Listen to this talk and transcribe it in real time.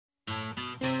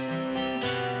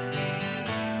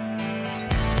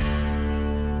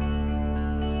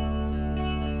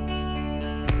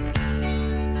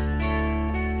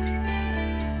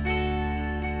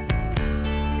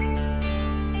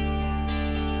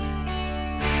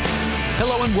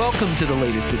Hello and welcome to the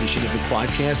latest edition of the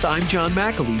Quadcast. I'm John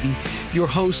McAlevey, your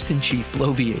host and chief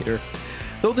bloviator.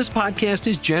 Though this podcast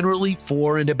is generally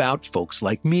for and about folks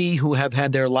like me who have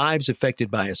had their lives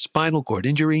affected by a spinal cord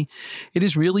injury, it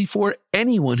is really for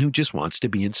anyone who just wants to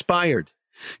be inspired.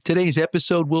 Today's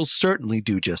episode will certainly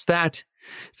do just that.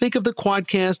 Think of the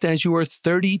Quadcast as your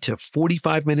 30 to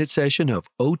 45-minute session of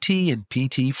OT and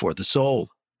PT for the soul.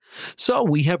 So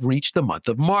we have reached the month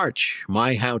of March.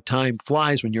 My, how time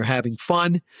flies when you're having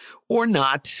fun, or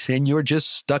not, and you're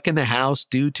just stuck in the house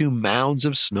due to mounds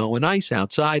of snow and ice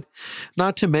outside,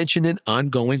 not to mention an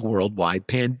ongoing worldwide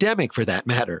pandemic for that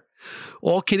matter.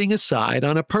 All kidding aside,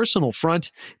 on a personal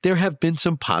front, there have been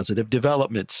some positive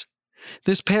developments.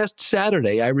 This past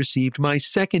Saturday, I received my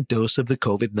second dose of the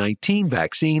COVID-19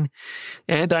 vaccine,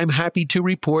 and I'm happy to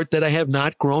report that I have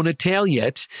not grown a tail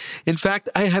yet. In fact,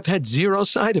 I have had zero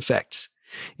side effects.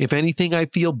 If anything, I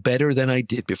feel better than I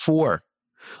did before.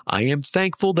 I am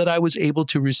thankful that I was able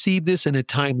to receive this in a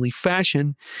timely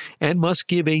fashion and must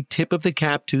give a tip of the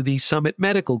cap to the Summit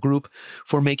Medical Group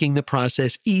for making the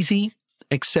process easy,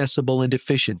 accessible, and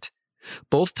efficient.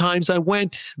 Both times I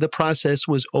went, the process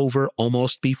was over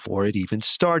almost before it even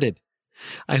started.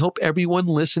 I hope everyone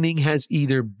listening has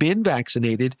either been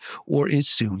vaccinated or is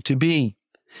soon to be.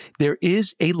 There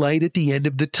is a light at the end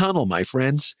of the tunnel, my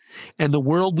friends, and the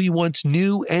world we once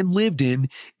knew and lived in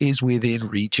is within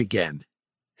reach again.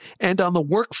 And on the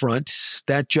work front,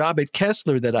 that job at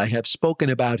Kessler that I have spoken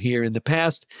about here in the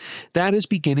past, that is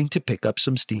beginning to pick up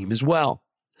some steam as well.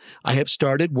 I have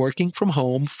started working from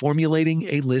home, formulating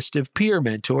a list of peer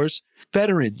mentors,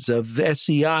 veterans of the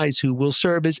SCIs who will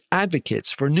serve as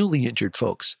advocates for newly injured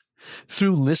folks.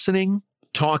 Through listening,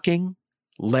 talking,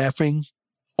 laughing,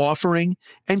 offering,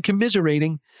 and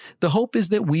commiserating, the hope is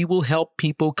that we will help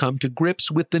people come to grips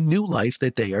with the new life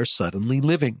that they are suddenly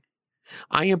living.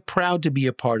 I am proud to be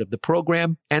a part of the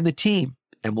program and the team,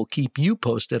 and will keep you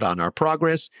posted on our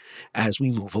progress as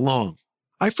we move along.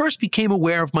 I first became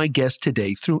aware of my guest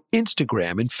today through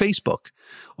Instagram and Facebook.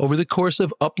 Over the course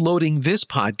of uploading this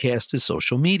podcast to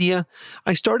social media,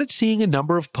 I started seeing a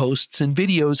number of posts and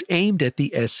videos aimed at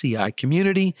the SCI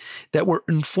community that were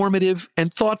informative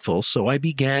and thoughtful, so I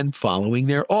began following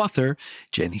their author,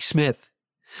 Jenny Smith.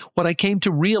 What I came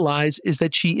to realize is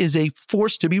that she is a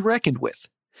force to be reckoned with.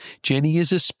 Jenny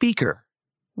is a speaker,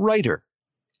 writer,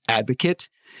 advocate,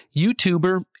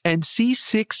 YouTuber, and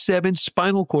C6-7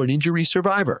 spinal cord injury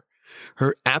survivor.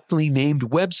 Her aptly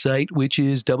named website, which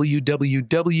is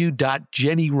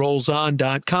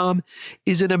www.jennyrollson.com,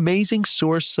 is an amazing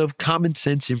source of common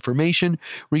sense information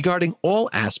regarding all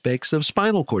aspects of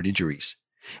spinal cord injuries.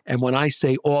 And when I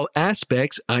say all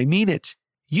aspects, I mean it.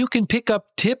 You can pick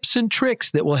up tips and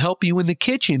tricks that will help you in the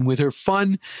kitchen with her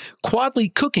fun,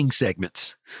 Quadly cooking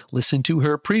segments. Listen to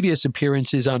her previous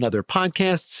appearances on other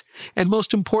podcasts, and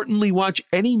most importantly, watch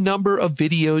any number of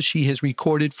videos she has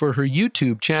recorded for her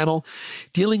YouTube channel,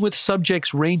 dealing with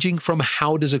subjects ranging from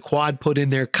how does a quad put in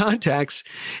their contacts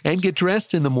and get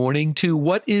dressed in the morning to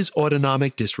what is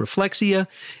autonomic dysreflexia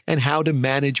and how to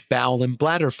manage bowel and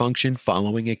bladder function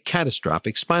following a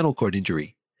catastrophic spinal cord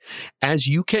injury. As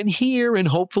you can hear and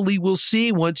hopefully will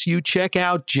see once you check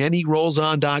out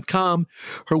JennyRollsOn.com,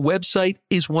 her website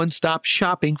is one-stop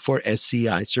shopping for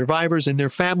SCI survivors and their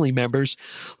family members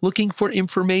looking for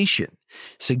information,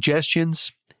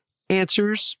 suggestions,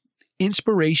 answers,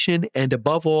 inspiration, and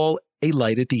above all, a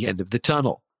light at the end of the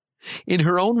tunnel. In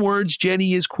her own words,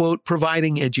 Jenny is, quote,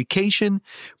 providing education,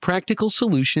 practical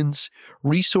solutions,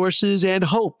 resources, and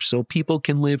hope so people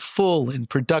can live full and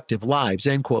productive lives,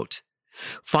 end quote.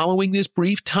 Following this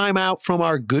brief timeout from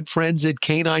our good friends at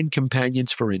Canine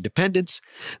Companions for Independence,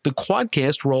 the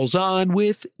Quadcast rolls on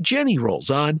with Jenny Rolls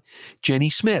On, Jenny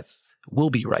Smith. We'll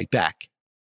be right back.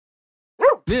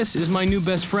 This is my new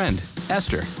best friend,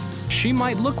 Esther. She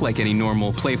might look like any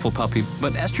normal, playful puppy,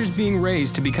 but Esther's being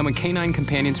raised to become a Canine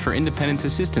Companions for Independence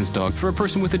assistance dog for a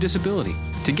person with a disability.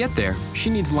 To get there, she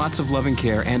needs lots of loving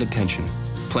care and attention,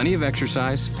 plenty of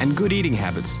exercise, and good eating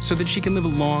habits so that she can live a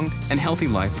long and healthy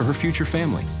life for her future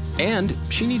family. And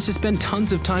she needs to spend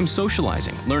tons of time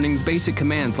socializing, learning basic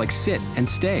commands like sit and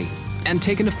stay, and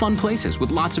taken to fun places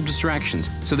with lots of distractions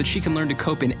so that she can learn to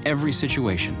cope in every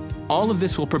situation. All of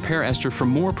this will prepare Esther for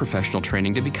more professional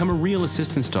training to become a real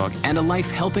assistance dog and a life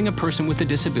helping a person with a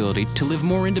disability to live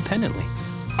more independently.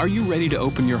 Are you ready to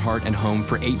open your heart and home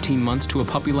for 18 months to a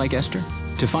puppy like Esther?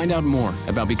 To find out more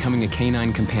about becoming a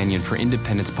Canine Companion for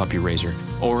Independence Puppy Raiser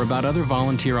or about other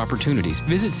volunteer opportunities,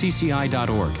 visit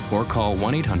cci.org or call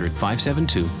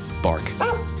 1-800-572-BARK.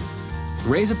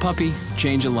 Raise a puppy,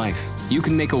 change a life. You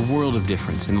can make a world of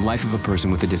difference in the life of a person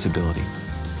with a disability.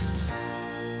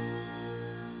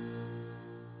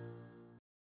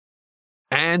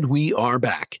 And we are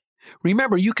back.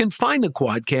 Remember, you can find the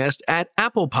Quadcast at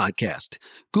Apple Podcast,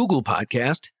 Google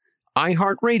Podcast,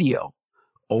 iHeartRadio,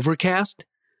 Overcast,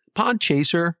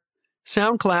 Podchaser,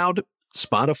 SoundCloud,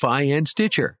 Spotify, and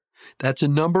Stitcher. That's a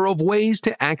number of ways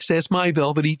to access my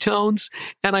velvety tones,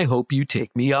 and I hope you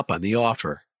take me up on the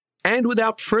offer. And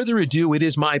without further ado, it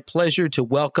is my pleasure to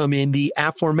welcome in the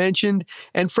aforementioned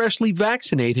and freshly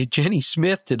vaccinated Jenny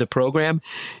Smith to the program.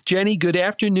 Jenny, good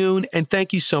afternoon, and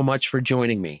thank you so much for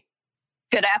joining me.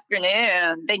 Good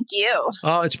afternoon. Thank you.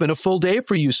 Oh, it's been a full day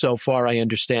for you so far, I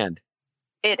understand.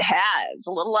 It has.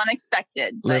 A little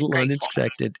unexpected. Little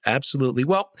unexpected. Absolutely.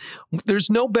 Well, there's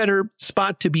no better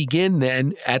spot to begin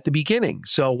than at the beginning.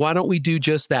 So why don't we do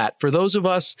just that? For those of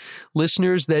us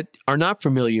listeners that are not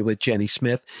familiar with Jenny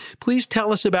Smith, please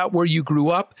tell us about where you grew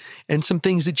up and some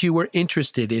things that you were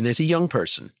interested in as a young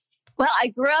person. Well, I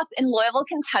grew up in Louisville,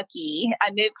 Kentucky. I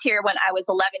moved here when I was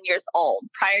 11 years old.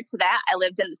 Prior to that, I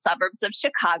lived in the suburbs of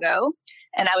Chicago,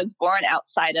 and I was born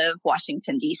outside of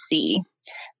Washington, D.C.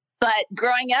 But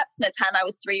growing up, from the time I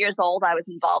was 3 years old, I was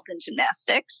involved in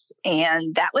gymnastics,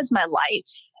 and that was my life.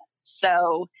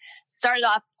 So started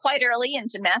off quite early in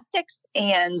gymnastics,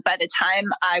 and by the time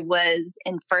I was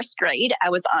in first grade, I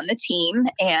was on the team,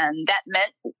 and that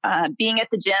meant being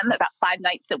at the gym about 5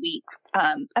 nights a week,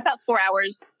 about 4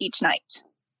 hours each night.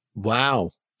 Wow.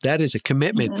 That is a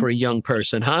commitment for a young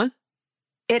person, huh?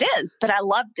 It is, but I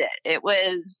loved it.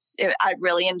 I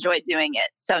really enjoyed doing it.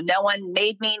 So no one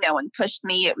made me, no one pushed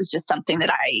me. It was just something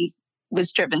that I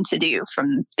was driven to do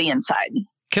from the inside.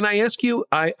 Can I ask you,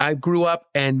 I grew up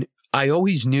and I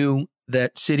always knew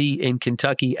that city in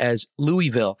Kentucky as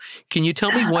Louisville. Can you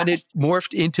tell me when it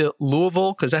morphed into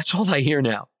Louisville? Because that's all I hear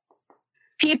now.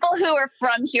 People who are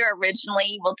from here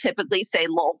originally will typically say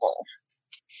Louisville.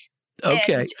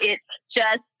 Okay. And it's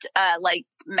just like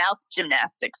mouth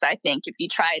gymnastics, I think, if you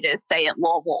try to say it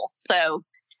Louisville. So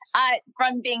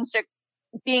from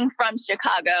being from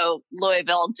Chicago,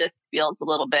 Louisville just feels a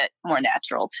little bit more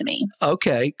natural to me.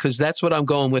 Okay, because that's what I'm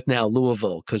going with now,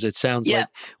 Louisville, because it sounds like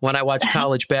when I watch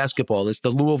college basketball, it's the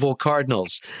Louisville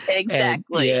Cardinals.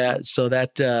 Exactly. And so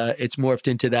that it's morphed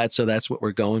into that, so that's what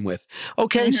we're going with.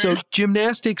 Okay, so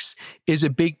gymnastics is a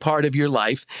big part of your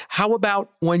life. How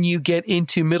about when you get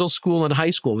into middle school and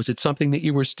high school? Was it something that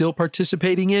you were still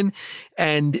participating in?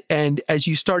 And as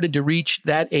you started to reach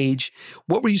that age,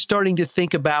 what were you starting to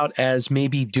think about as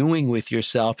maybe doing with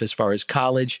yourself as far as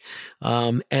college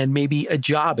and maybe a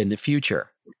job in the future?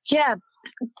 Yeah.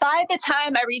 By the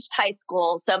time I reached high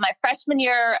school, so my freshman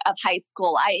year of high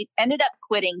school, I ended up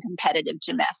quitting competitive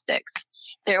gymnastics.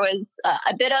 There was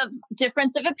a bit of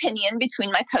difference of opinion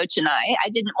between my coach and I. I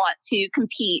didn't want to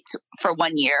compete for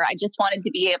 1 year. I just wanted to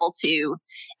be able to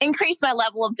increase my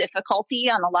level of difficulty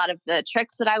on a lot of the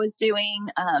tricks that I was doing.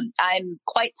 I'm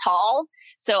quite tall,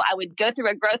 so I would go through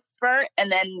a growth spurt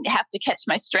and then have to catch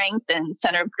my strength and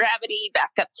center of gravity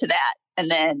back up to that.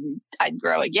 And then I'd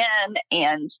grow again.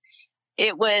 And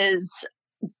it was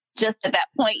just at that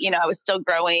point, I was still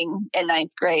growing in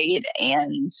 9th grade,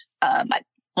 and I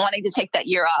wanting to take that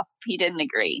year off. He didn't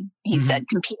agree. He said,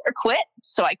 compete or quit.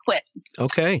 So I quit.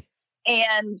 Okay.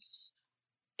 And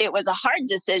it was a hard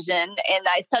decision. And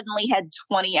I suddenly had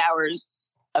 20 hours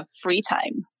of free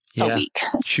time a week.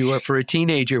 Sure. For a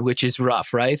teenager, which is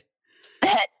rough, right?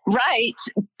 Right.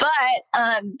 But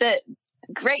the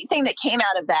great thing that came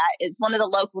out of that is one of the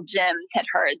local gyms had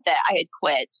heard that I had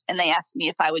quit, and they asked me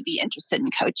if I would be interested in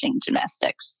coaching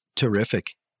gymnastics.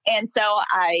 Terrific. And so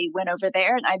I went over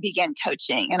there and I began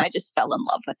coaching, and I just fell in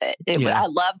love with it. I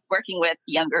loved working with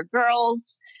younger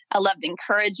girls. I loved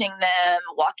encouraging them,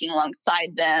 walking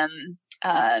alongside them.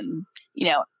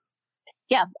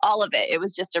 All of it. It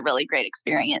was just a really great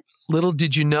experience. Little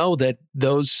did you know that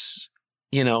those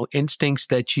instincts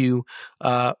that you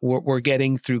were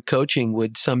getting through coaching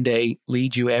would someday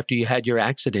lead you, after you had your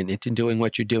accident, into doing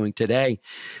what you're doing today.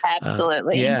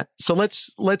 Absolutely. So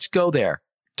let's go there.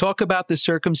 Talk about the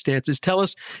circumstances. Tell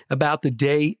us about the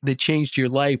day that changed your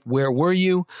life. Where were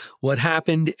you? What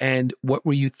happened? And what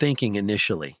were you thinking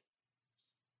initially?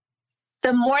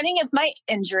 The morning of my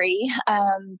injury,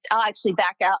 I'll actually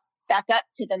back up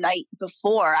to the night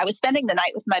before. I was spending the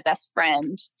night with my best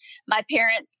friend. My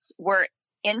parents were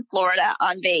in Florida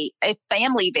on a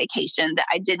family vacation that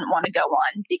I didn't want to go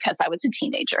on because I was a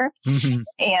teenager.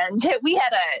 And we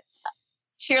had a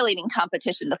cheerleading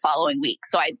competition the following week.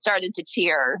 So I'd started to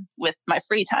cheer with my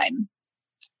free time.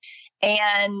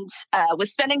 And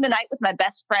was spending the night with my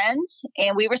best friend,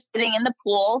 and we were sitting in the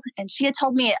pool, and she had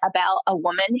told me about a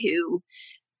woman who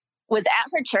was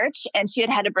at her church, and she had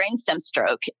had a brainstem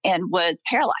stroke and was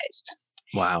paralyzed.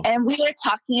 Wow. And we were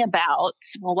talking about,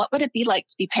 well, what would it be like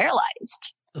to be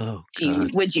paralyzed? Oh,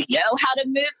 God. Would you know how to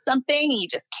move something? You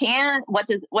just can't. What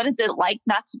is it like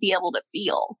not to be able to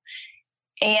feel?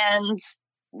 And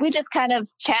we just kind of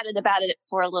chatted about it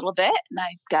for a little bit. And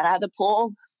I got out of the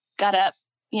pool, got up,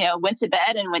 went to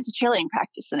bed and went to cheerleading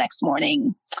practice the next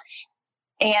morning.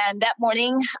 And that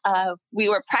morning, we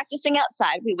were practicing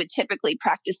outside. We would typically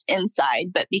practice inside,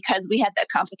 but because we had that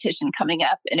competition coming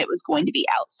up and it was going to be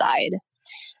outside,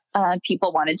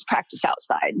 people wanted to practice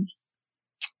outside.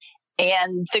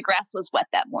 And the grass was wet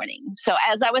that morning. So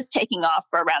as I was taking off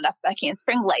for a roundoff back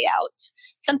handspring layout,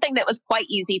 something that was quite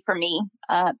easy for me,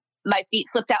 my feet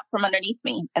slipped out from underneath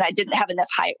me and I didn't have enough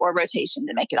height or rotation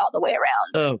to make it all the way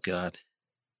around. Oh, God.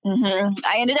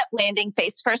 I ended up landing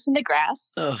face first in the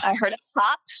grass. Ugh. I heard a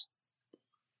pop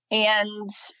and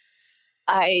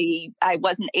I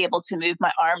wasn't able to move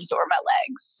my arms or my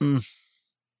legs.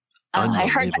 I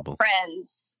heard my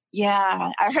friends. Yeah.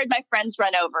 I heard my friends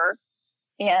run over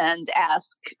and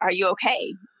ask, "Are you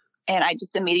okay?" And I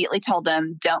just immediately told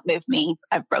them, "Don't move me.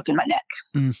 I've broken my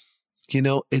neck."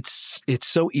 It's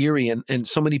so eerie. And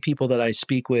so many people that I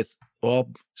speak with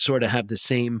all sort of have the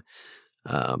same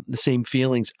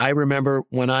feelings. I remember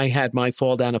when I had my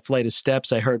fall down a flight of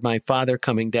steps, I heard my father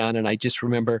coming down and I just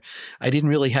remember I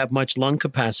didn't really have much lung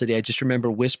capacity. I just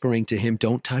remember whispering to him,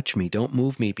 "Don't touch me, don't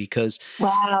move me," because,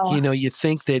 wow. You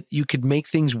think that you could make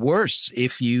things worse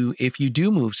if you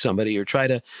do move somebody or try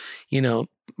to,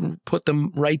 put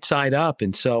them right side up.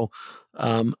 And so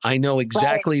I know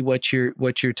exactly what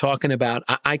you're talking about.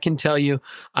 I can tell you,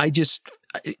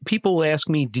 people ask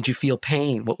me, "Did you feel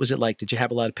pain? What was it like? Did you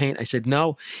have a lot of pain?" I said,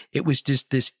 "No, it was just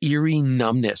this eerie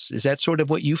numbness." Is that sort of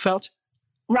what you felt?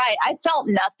 Right. I felt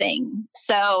nothing.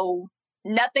 So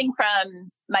nothing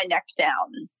from my neck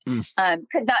down.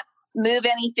 Could not move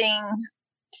anything,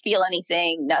 feel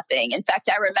anything, nothing. In fact,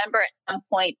 I remember at some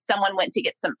point someone went to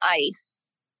get some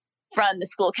ice from the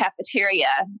school cafeteria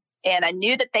and I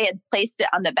knew that they had placed it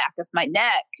on the back of my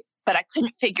neck, but I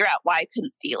couldn't figure out why I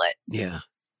couldn't feel it. Yeah.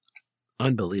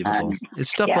 Unbelievable.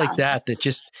 It's stuff like that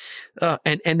just,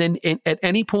 and then at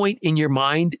any point in your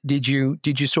mind, did you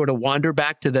sort of wander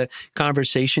back to the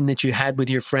conversation that you had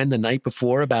with your friend the night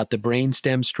before about the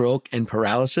brainstem stroke and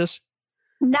paralysis?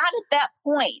 Not at that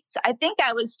point. I think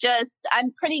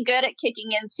I'm pretty good at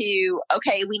kicking into,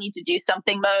 okay, we need to do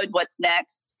something mode. What's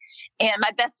next? And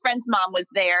my best friend's mom was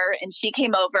there and she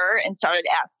came over and started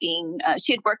asking,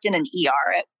 she had worked in an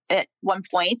ER at one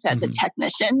point as a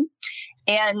technician.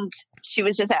 And she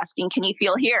was just asking, "Can you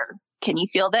feel here? Can you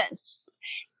feel this?"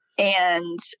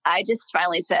 And I just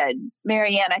finally said,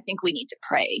 "Marianne, I think we need to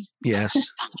pray." Yes.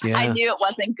 Yeah. I knew it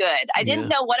wasn't good. I didn't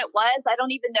know what it was. I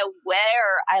don't even know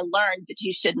where I learned that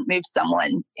you shouldn't move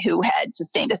someone who had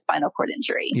sustained a spinal cord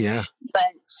injury. Yeah. But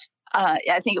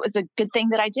I think it was a good thing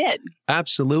that I did.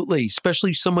 Absolutely.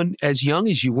 Especially someone as young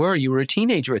as you were. You were a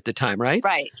teenager at the time, right?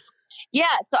 Right. Yeah.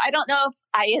 So I don't know if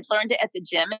I had learned it at the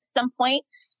gym at some point.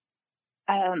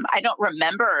 I don't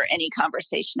remember any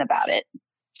conversation about it,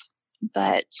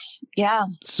 but yeah.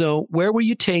 So where were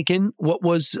you taken? What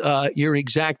was your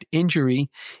exact injury?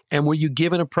 And were you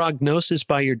given a prognosis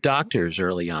by your doctors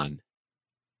early on?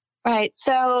 Right.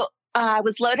 So I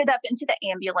was loaded up into the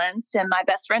ambulance and my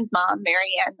best friend's mom,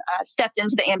 Marianne, stepped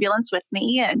into the ambulance with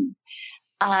me. And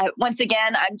once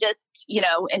again, I'm just,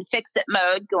 in fix-it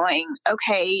mode going,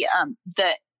 okay,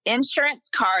 the insurance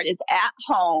card is at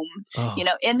home,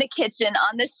 in the kitchen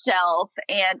on the shelf.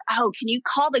 And, can you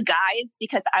call the guys?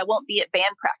 Because I won't be at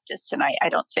band practice tonight, I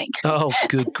don't think. Oh,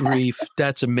 good grief.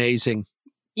 That's amazing.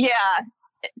 Yeah.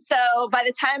 So by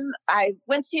the time I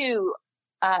went to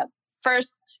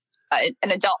first an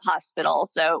adult hospital,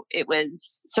 so it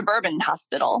was Suburban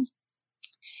Hospital.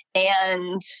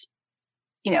 And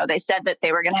they said that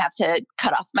they were going to have to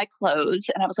cut off my clothes.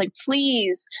 And I was like,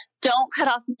 "Please don't cut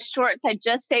off my shorts. I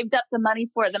just saved up the money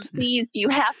for them. Please, do you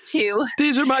have to?"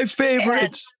 These are my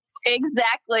favorites.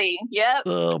 Exactly. Yep.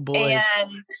 Oh, boy.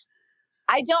 And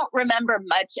I don't remember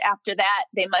much after that.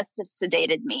 They must have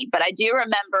sedated me. But I do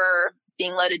remember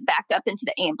being loaded back up into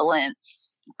the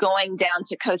ambulance, going down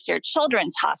to Coaster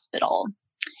Children's Hospital.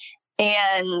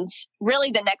 And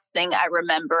really the next thing I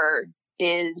remember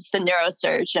is the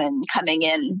neurosurgeon coming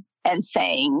in and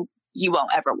saying, "You won't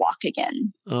ever walk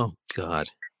again." Oh, God.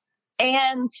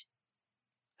 And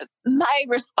my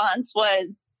response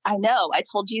was, "I know, I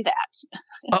told you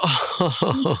that."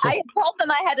 Oh. I told them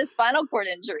I had a spinal cord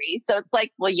injury. So it's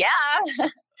like, well, yeah.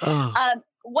 Oh.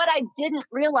 What I didn't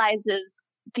realize is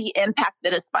the impact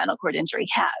that a spinal cord injury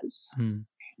has.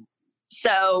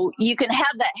 So you can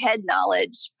have that head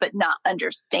knowledge, but not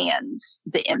understand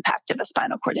the impact of a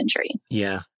spinal cord injury.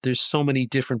 Yeah. There's so many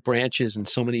different branches and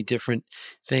so many different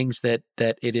things that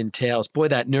it entails. Boy,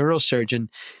 that neurosurgeon,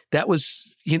 that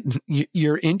was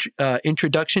your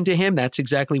introduction to him. That's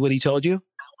exactly what he told you?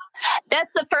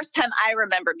 That's the first time I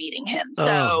remember meeting him. So,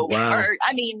 oh, wow.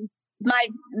 My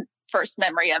first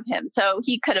memory of him. So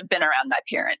he could have been around my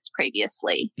parents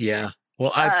previously. Yeah.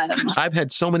 Well, I've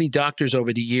had so many doctors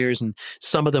over the years, and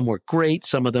some of them were great,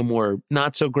 some of them were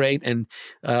not so great. And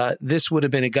this would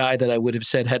have been a guy that I would have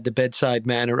said had the bedside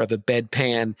manner of a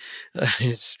bedpan,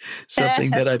 is something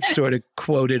that I've sort of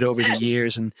quoted over the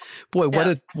years. And boy,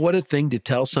 what a thing to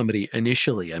tell somebody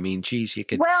initially. I mean, geez, you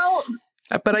could. Well,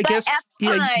 but I guess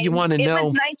you want to know. It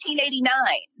was 1989,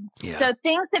 yeah. So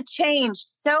things have changed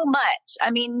so much.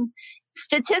 I mean,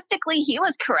 statistically, he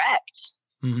was correct.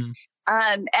 Mm-hmm.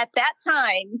 At that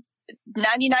time,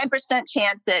 99%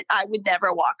 chance that I would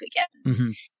never walk again.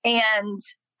 Mm-hmm. And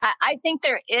I think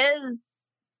there is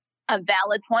a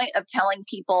valid point of telling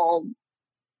people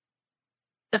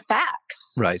the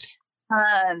facts. Right.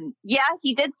 Yeah,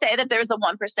 he did say that there's a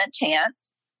 1%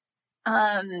 chance.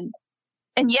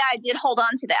 And yeah, I did hold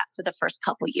on to that for the first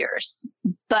couple years.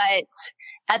 But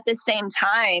at the same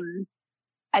time,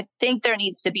 I think there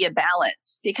needs to be a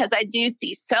balance, because I do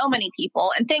see so many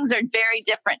people, and things are very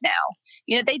different now.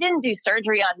 You know, they didn't do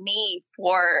surgery on me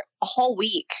for a whole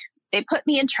week. They put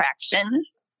me in traction.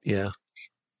 Yeah.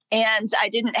 And I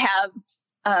didn't have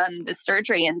the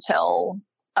surgery until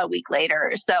a week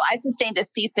later. So I sustained a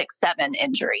C6-7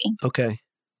 injury. Okay.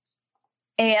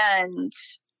 And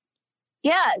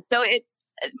yeah, so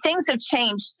things have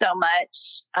changed so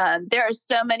much. There are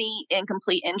so many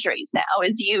incomplete injuries now,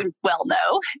 as you well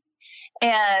know.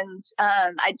 And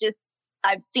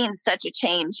I've seen such a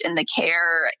change in the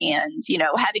care, and,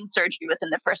 having surgery within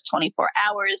the first 24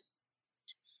 hours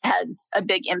has a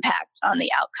big impact on the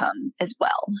outcome as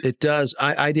well. It does.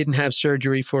 I didn't have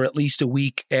surgery for at least a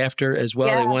week after as well.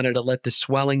 Yeah. They wanted to let the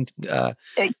swelling.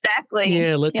 Exactly.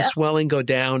 Yeah, let the swelling go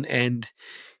down. And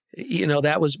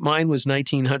mine was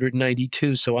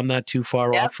 1992, so I'm not too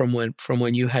far off from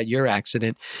when you had your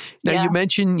accident. Now, you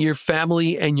mentioned your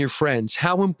family and your friends.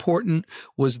 How important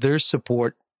was their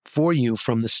support for you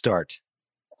from the start?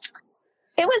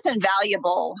 It was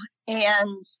invaluable.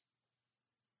 And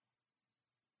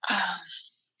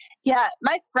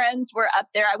my friends were up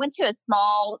there. I went to a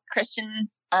small Christian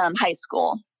high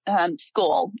school,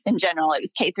 school in general. It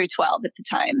was K through 12 at the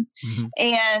time. Mm-hmm.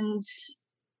 And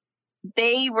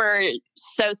they were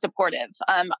so supportive.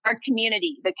 Our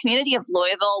community, the community of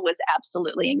Louisville, was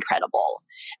absolutely incredible.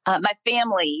 My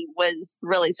family was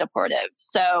really supportive.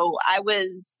 So I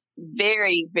was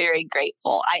very, very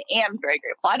grateful. I am very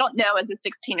grateful. I don't know as a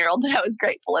 16-year-old that I was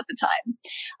grateful at the time.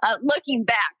 Looking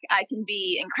back, I can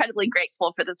be incredibly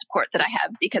grateful for the support that I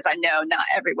have, because I know not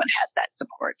everyone has that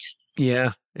support.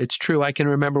 Yeah, it's true. I can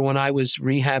remember when I was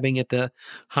rehabbing at the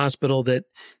hospital that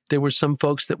there were some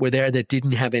folks that were there that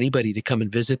didn't have anybody to come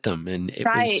and visit them. And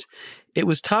it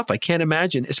was tough. I can't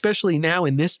imagine, especially now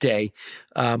in this day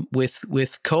with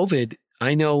COVID.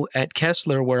 I know at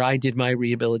Kessler, where I did my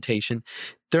rehabilitation,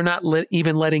 they're not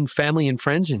even letting family and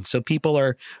friends in. So people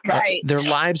are, their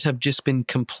lives have just been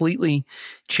completely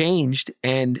changed,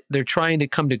 and they're trying to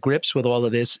come to grips with all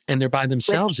of this, and they're by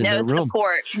themselves in their room. No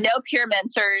support, no peer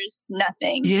mentors,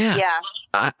 nothing. Yeah.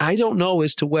 I don't know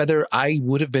as to whether I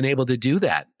would have been able to do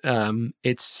that.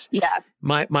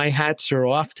 My hats are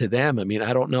off to them. I mean,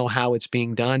 I don't know how it's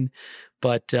being done,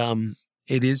 but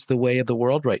it is the way of the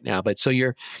world right now. But so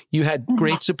you had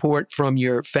great support from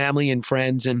your family and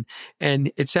friends, and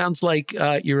it sounds like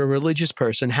you're a religious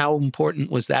person. How important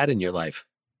was that in your life?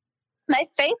 My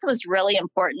faith was really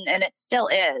important, and it still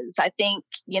is. I think,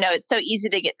 it's so easy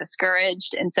to get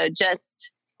discouraged. And so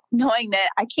just knowing that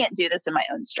I can't do this in my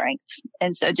own strength.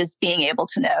 And so just being able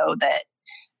to know that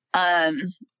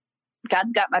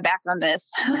God's got my back on this.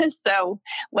 So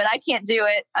when I can't do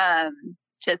it,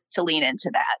 just to lean into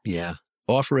that. Yeah.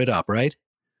 Offer it up, right?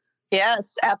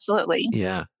 Yes, absolutely.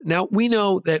 Yeah. Now, we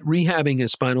know that rehabbing a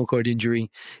spinal cord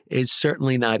injury is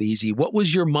certainly not easy. What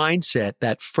was your mindset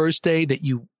that first day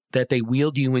that they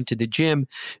wheeled you into the gym,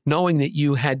 knowing that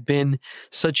you had been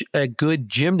such a good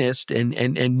gymnast and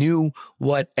knew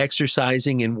what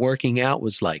exercising and working out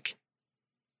was like?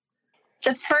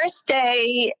 The first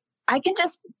day, I can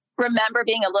just remember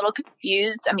being a little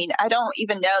confused. I mean, I don't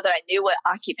even know that I knew what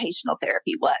occupational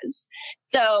therapy was.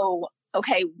 So,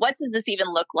 okay, what does this even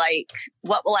look like?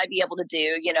 What will I be able to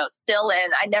do?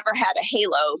 I never had a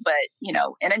halo, but,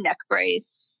 in a neck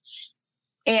brace,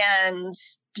 and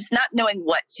just not knowing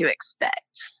what to expect.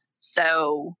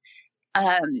 So,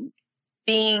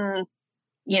 being,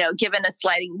 given a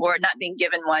sliding board, not being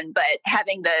given one, but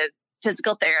having the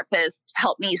physical therapist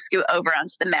help me scoot over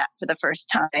onto the mat for the first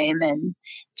time, and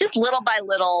just little by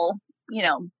little,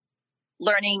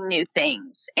 learning new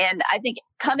things. And I think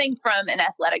coming from an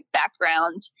athletic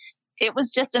background, it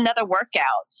was just another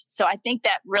workout. So I think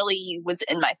that really was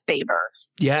in my favor.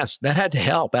 Yes, that had to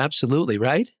help. Absolutely,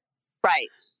 right? Right.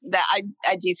 That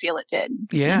I do feel it did.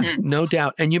 Yeah, Mm-hmm. no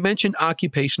doubt. And you mentioned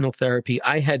occupational therapy.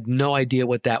 I had no idea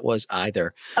what that was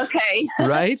either. Okay.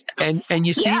 Right? And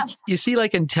you see Yeah. you see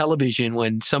like in television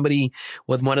when somebody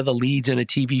with one of the leads in a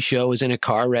TV show is in a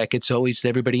car wreck, it's always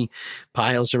everybody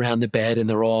piles around the bed and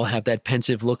they're all have that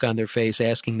pensive look on their face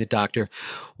asking the doctor,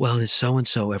 well, is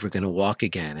so-and-so ever going to walk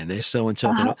again? And is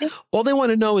so-and-so going to... All they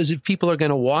want to know is if people are going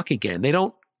to walk again. They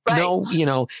don't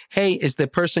know, hey, is the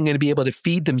person going to be able to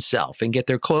feed themselves and get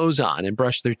their clothes on and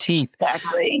brush their teeth?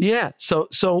 Exactly. Yeah.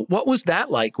 So what was that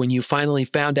like when you finally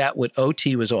found out what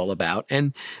OT was all about?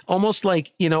 And almost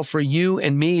like, for you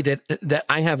and me that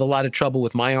I have a lot of trouble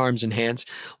with my arms and hands,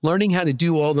 learning how to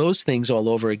do all those things all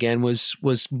over again was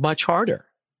much harder.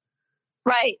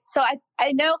 Right. So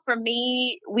I know for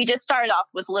me, we just started off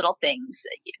with little things,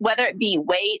 whether it be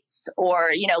weights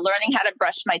or, learning how to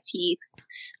brush my teeth.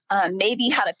 Maybe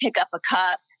how to pick up a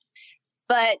cup.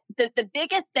 But the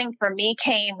biggest thing for me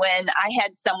came when I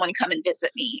had someone come and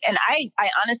visit me. And I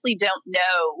honestly don't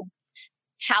know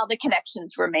how the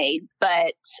connections were made,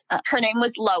 but her name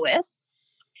was Lois.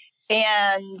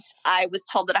 And I was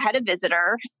told that I had a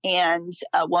visitor, and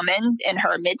a woman in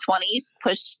her mid-20s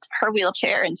pushed her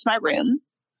wheelchair into my room.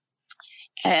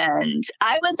 And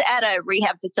I was at a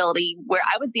rehab facility where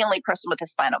I was the only person with a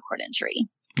spinal cord injury.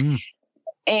 Mm.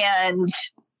 And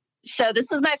so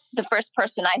this is the first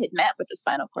person I had met with a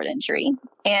spinal cord injury,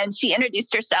 and she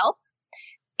introduced herself,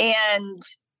 and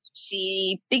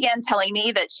she began telling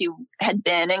me that she had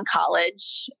been in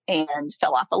college and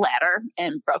fell off a ladder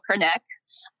and broke her neck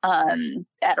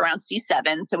at around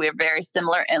C7. So we have very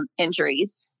similar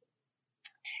injuries,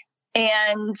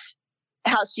 and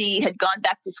how she had gone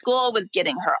back to school, was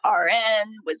getting her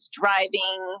RN, was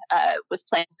driving, was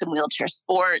playing some wheelchair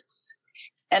sports,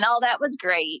 and all that was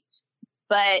great.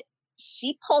 But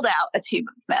she pulled out a tube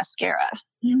of mascara.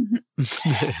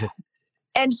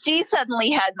 And she suddenly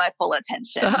had my full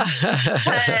attention.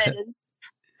 Because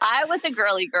I was a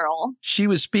girly girl. She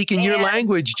was speaking your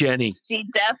language, Jenny. She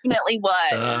definitely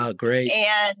was. Oh, great.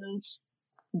 And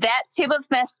that tube of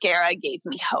mascara gave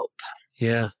me hope.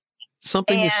 Yeah.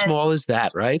 Something as small as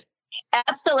that, right?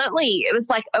 Absolutely. It was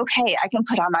like, okay, I can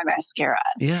put on my mascara.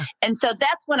 Yeah. And so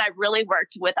that's when I really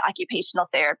worked with occupational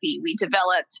therapy. We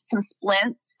developed some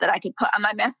splints that I could put on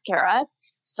my mascara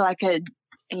so I could,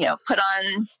 put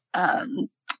on,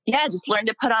 just learn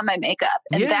to put on my makeup.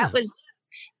 And that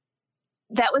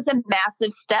was a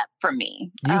massive step for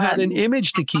me. You had an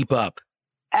image to keep up.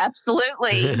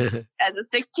 Absolutely. As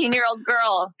a 16-year-old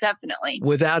girl, definitely.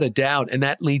 Without a doubt. And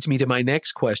that leads me to my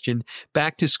next question.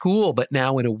 Back to school, but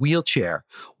now in a wheelchair.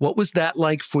 What was that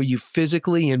like for you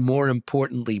physically and, more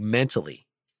importantly, mentally?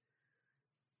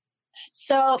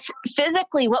 So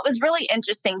physically, what was really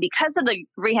interesting, because of the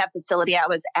rehab facility I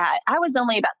was at, I was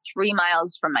only about 3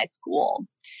 miles from my school.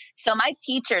 So my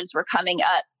teachers were coming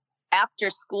up after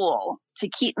school to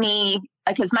keep me,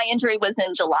 because my injury was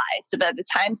in July. So by the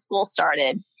time school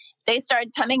started, they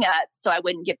started coming up so I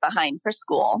wouldn't get behind for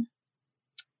school.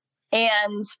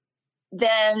 And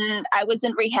then I was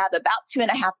in rehab about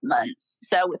 2.5 months.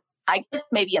 So I guess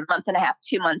maybe a month and a half,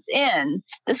 2 months in,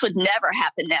 this would never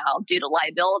happen now due to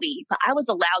liability, but I was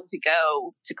allowed to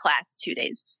go to class 2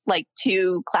 days, like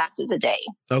 2 classes a day.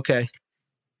 Okay.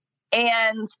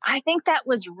 And I think that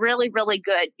was really, really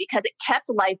good because it kept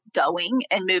life going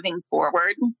and moving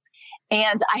forward.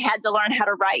 And I had to learn how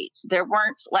to write. There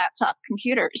weren't laptop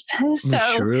computers.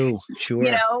 So, True.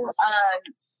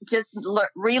 Just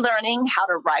relearning how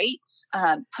to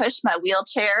write, push my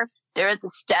wheelchair. There is a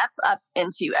step up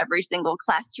into every single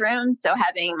classroom. So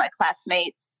having my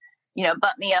classmates,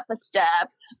 bump me up a step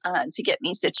to get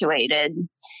me situated.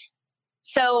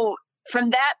 So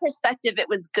from that perspective, it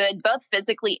was good, both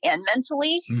physically and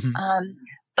mentally. Mm-hmm.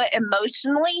 But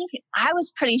emotionally, I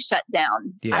was pretty shut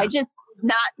down. Yeah. I just did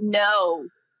not know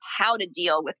how to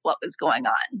deal with what was going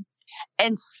on.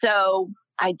 And so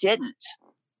I didn't.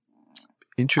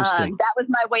 Interesting. That was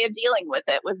my way of dealing with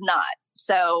it, was not.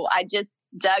 So I just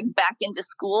dug back into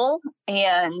school,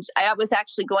 and I was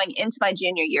actually going into my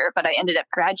junior year, but I ended up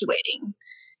graduating,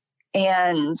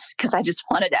 and because I just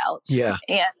wanted out. Yeah.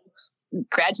 And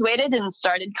graduated and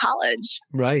started college.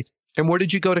 Right. And where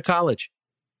did you go to college?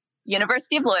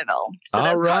 University of Louisville. So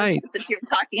all right. That you're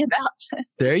talking about.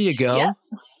 There you go. Yeah.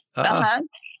 Uh-huh.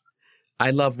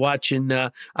 I love watching.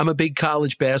 I'm a big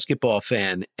college basketball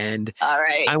fan, and All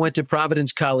right. I went to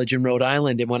Providence College in Rhode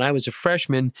Island. And when I was a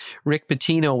freshman, Rick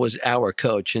Pitino was our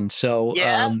coach, and so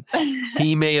Yeah.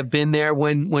 he may have been there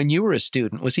when you were a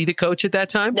student. Was he the coach at that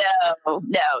time?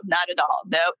 No, not at all.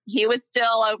 Nope. He was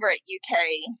still over at UK.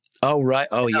 Oh, right.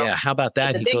 Oh, So, yeah. How about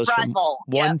that? it's a He big goes from rival.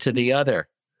 one to the other.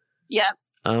 Yep.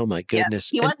 Oh, my goodness.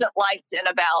 He wasn't liked in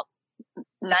about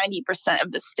 90%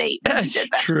 of the state when he did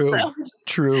that. True. So.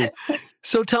 True.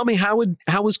 So tell me, how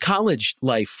was college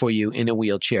life for you in a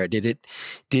wheelchair?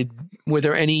 Were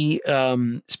there any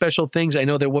special things? I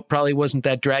know there probably wasn't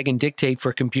that drag and dictate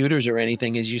for computers or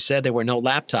anything. As you said, there were no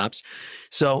laptops.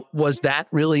 So was that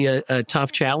really a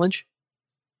tough challenge?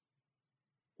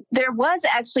 There was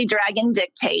actually drag and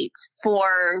dictate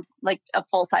for like a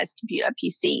full-size computer, a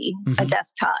PC, a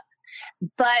desktop.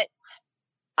 But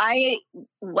I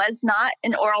was not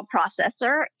an oral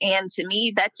processor, and to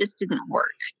me, that just didn't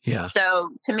work. Yeah. So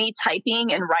to me,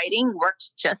 typing and writing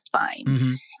worked just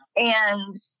fine.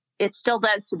 And it still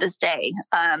does to this day.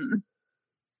 I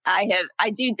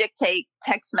do dictate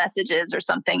text messages or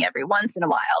something every once in a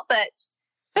while, but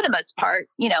for the most part,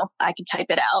 I can type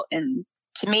it out. And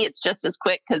to me, it's just as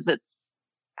quick because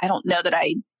I don't know that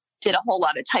I did a whole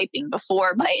lot of typing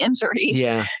before my injury.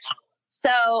 Yeah.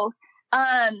 So,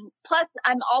 plus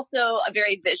I'm also a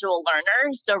very visual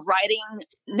learner. So writing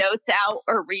notes out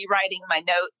or rewriting my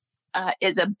notes,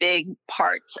 is a big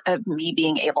part of me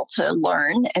being able to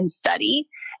learn and study.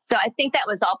 So I think that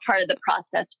was all part of the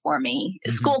process for me.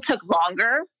 School took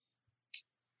longer.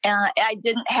 I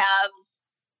didn't have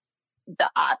the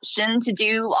option to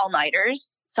do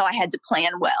all-nighters, so I had to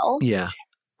plan well. Yeah.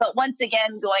 But once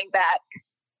again, going back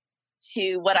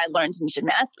to what I learned in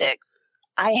gymnastics,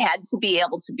 I had to be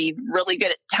able to be really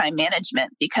good at time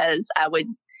management because I would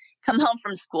come home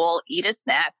from school, eat a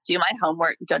snack, do my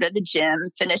homework, go to the gym,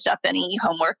 finish up any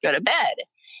homework, go to bed.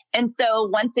 And so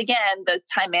once again, those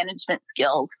time management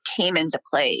skills came into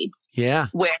play. Yeah.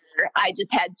 Where I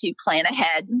just had to plan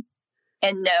ahead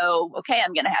and know, okay,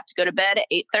 I'm going to have to go to bed at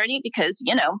 8:30 because,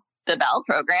 the bell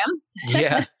program.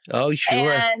 Yeah. Oh,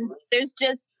 sure. And there's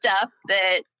just stuff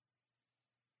that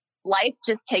life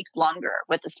just takes longer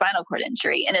with a spinal cord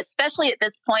injury. And especially at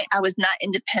this point, I was not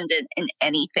independent in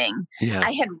anything. Yeah.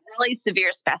 I had really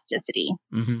severe spasticity.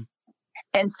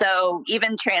 And so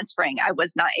even transferring, I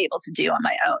was not able to do on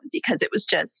my own because it was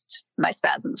just, my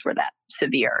spasms were that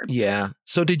severe. Yeah.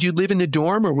 So did you live in the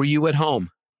dorm or were you at home?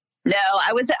 No,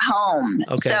 I was at home.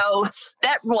 Okay. So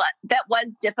that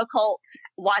was difficult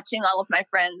watching all of my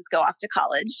friends go off to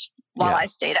college while I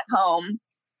stayed at home.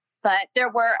 But there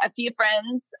were a few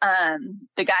friends,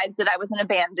 the guys that I was in a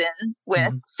band in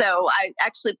with. So I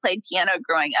actually played piano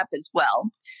growing up as well.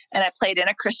 And I played in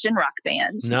a Christian rock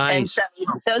band. Nice. And so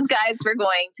those guys were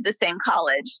going to the same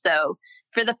college. So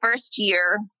for the first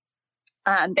year,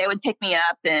 they would pick me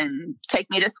up and take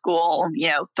me to school,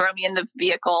 throw me in the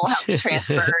vehicle, help me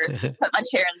transfer, put my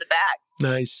chair in the back.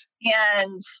 Nice.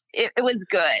 And it was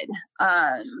good.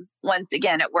 Once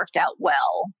again, it worked out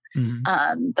well.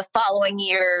 The following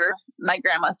year, my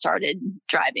grandma started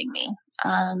driving me.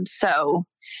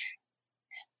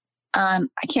 I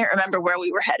can't remember where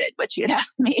we were headed, which you had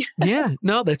asked me. Yeah,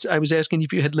 no, I was asking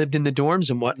if you had lived in the dorms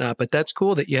and whatnot, but that's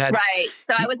cool that you had. Right.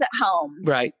 So I was at home.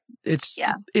 Right.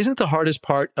 Isn't the hardest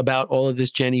part about all of this,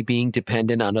 Jenny, being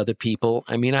dependent on other people?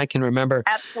 I mean, I can remember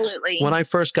absolutely when I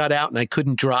first got out and I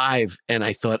couldn't drive and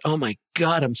I thought, oh my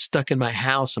God, I'm stuck in my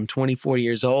house. I'm 24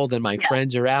 years old and my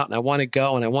friends are out and I want to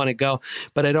go,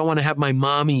 but I don't want to have my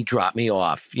mommy drop me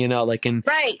off, like in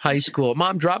high school.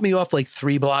 Mom, drop me off like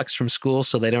 3 blocks from school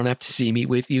so they don't have to see me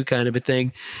with you kind of a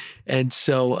thing. And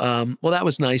so, well, that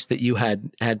was nice that you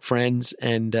had friends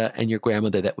and your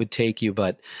grandmother that would take you,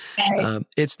 but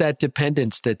it's that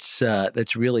dependence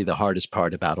that's really the hardest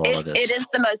part about all of this. It is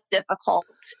the most difficult.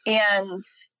 And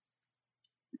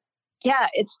yeah,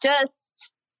 it's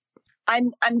just,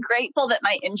 I'm grateful that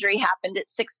my injury happened at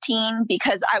 16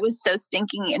 because I was so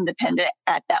stinking independent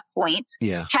at that point.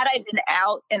 Yeah. Had I been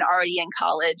out and already in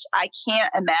college, I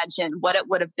can't imagine what it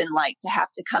would have been like to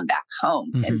have to come back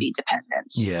home and be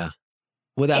dependent. Yeah.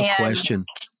 Without question.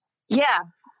 Yeah.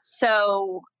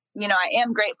 So, I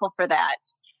am grateful for that.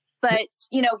 But,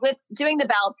 with doing the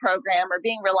bowel program or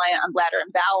being reliant on bladder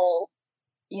and bowel,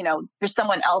 for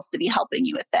someone else to be helping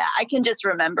you with that, I can just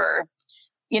remember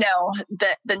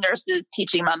the nurses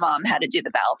teaching my mom how to do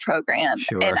the bowel program.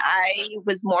 Sure. And I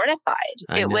was mortified.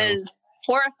 It was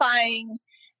horrifying.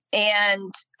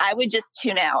 And I would just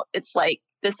tune out. It's like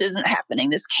this isn't happening.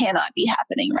 This cannot be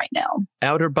happening right now.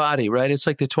 Outer body, right? It's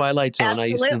like the Twilight Zone.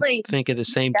 Absolutely. I used to think of the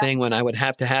same thing when I would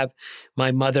have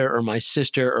my mother or my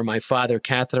sister or my father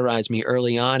catheterize me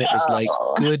early on. It was like,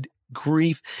 good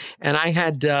grief. And I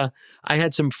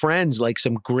had some friends, like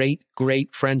some great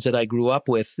friends that I grew up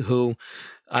with, who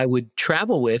I would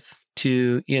travel with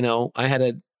to, I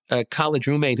had a college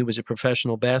roommate who was a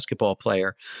professional basketball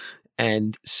player.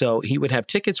 And so he would have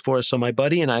tickets for us. So my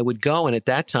buddy and I would go. And at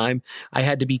that time, I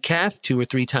had to be cathed 2 or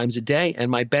 3 times a day.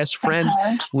 And my best friend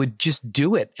would just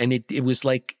do it. And it was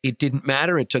like, it didn't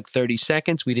matter. It took 30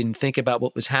 seconds. We didn't think about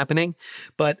what was happening.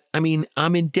 But I mean,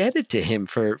 I'm indebted to him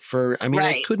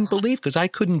I couldn't believe, because I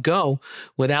couldn't go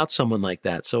without someone like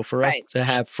that. So for us to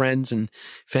have friends and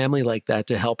family like that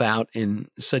to help out in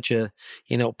such a,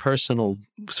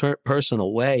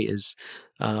 personal way is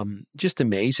just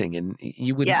amazing. And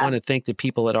you wouldn't want to think that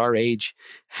people at our age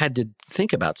had to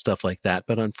think about stuff like that.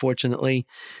 But unfortunately,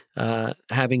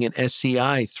 having an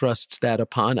SCI thrusts that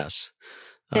upon us.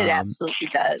 It absolutely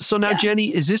does. So now, Jenny,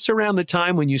 is this around the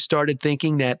time when you started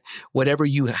thinking that whatever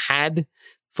you had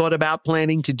thought about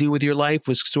planning to do with your life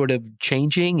was sort of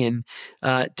changing? And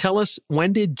tell us,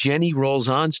 when did Jenny Rolls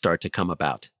On start to come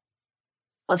about?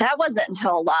 Well, that wasn't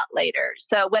until a lot later.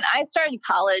 So when I started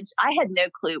college, I had no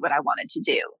clue what I wanted to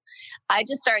do. I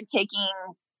just started taking,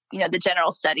 the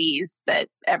general studies that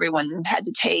everyone had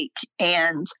to take.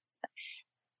 And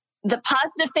the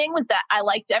positive thing was that I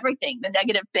liked everything. The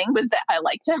negative thing was that I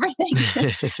liked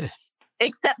everything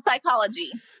except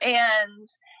psychology. And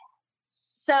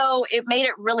so it made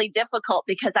it really difficult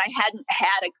because I hadn't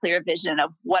had a clear vision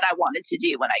of what I wanted to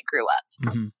do when I grew up.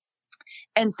 Mm-hmm.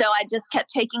 And so I just kept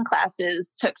taking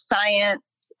classes, took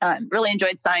science, really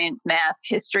enjoyed science, math,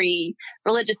 history,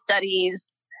 religious studies,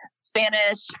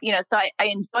 Spanish, so I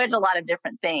enjoyed a lot of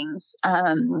different things.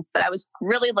 But I was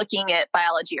really looking at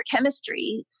biology or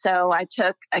chemistry. So I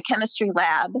took a chemistry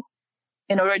lab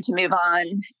in order to move on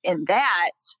in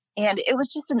that. And it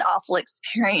was just an awful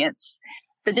experience.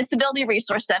 The Disability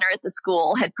Resource Center at the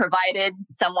school had provided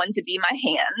someone to be my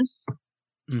hands.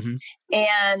 Mm-hmm.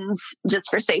 And just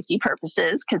for safety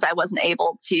purposes, because I wasn't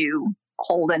able to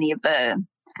hold any of the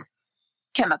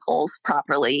chemicals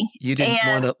properly. You didn't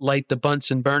want to light the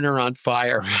Bunsen burner on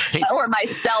fire, right? Or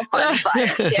myself on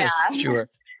fire, yeah. Sure.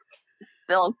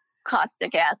 Spill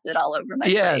caustic acid all over my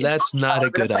face. Yeah, that's not a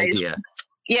good idea.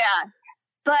 Yeah.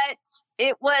 But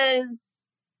it was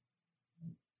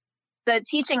the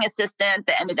teaching assistant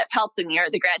that ended up helping me, or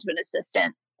the graduate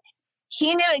assistant.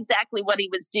 He knew exactly what he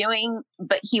was doing,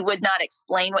 but he would not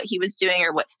explain what he was doing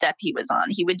or what step he was on.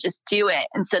 He would just do it.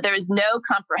 And so there was no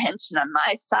comprehension on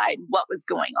my side what was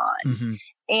going on. Mm-hmm.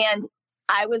 And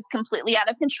I was completely out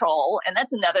of control. And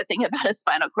that's another thing about a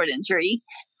spinal cord injury.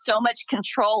 So much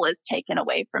control is taken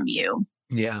away from you.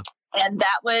 Yeah. And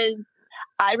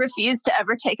I refused to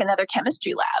ever take another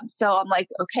chemistry lab. So I'm like,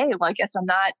 okay, well, I guess I'm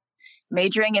not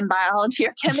majoring in biology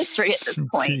or chemistry at this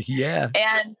point. Yeah.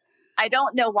 And I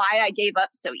don't know why I gave up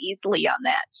so easily on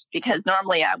that, because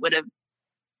normally I would have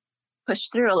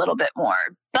pushed through a little bit more.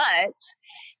 But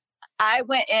I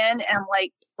went in and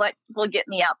like, what will get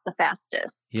me out the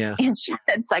fastest? Yeah. And she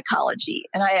said psychology.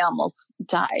 And I almost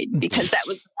died because that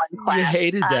was one class. You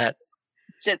hated that.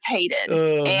 Just hated.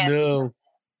 Oh, no.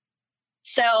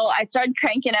 So I started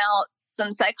cranking out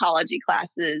some psychology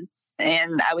classes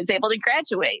and I was able to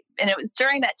graduate. And it was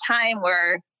during that time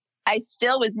where I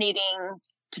still was needing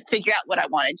to figure out what I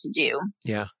wanted to do.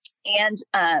 Yeah. And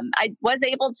I was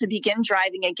able to begin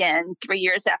driving again 3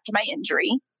 years after my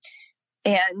injury.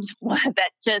 And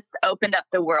that just opened up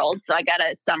the world. So I got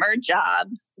a summer job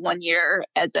 1 year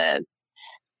as a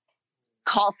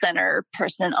call center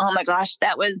person. Oh my gosh,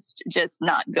 that was just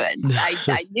not good.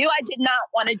 I knew I did not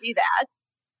want to do that.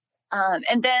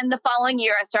 And then the following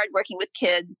year, I started working with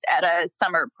kids at a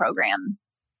summer program.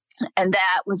 And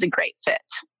that was a great fit.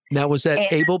 Now, was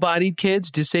that able-bodied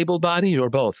kids, disabled-bodied, or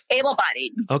both?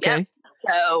 Able-bodied. Okay. Yep.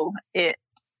 So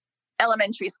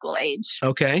elementary school age.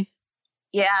 Okay.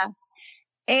 Yeah.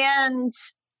 And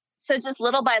so just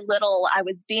little by little, I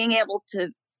was being able to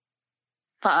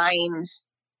find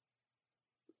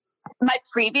my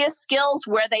previous skills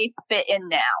where they fit in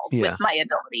now with my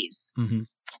abilities. Mm-hmm.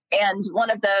 And one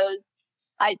of those,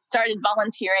 I started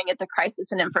volunteering at the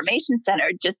Crisis and Information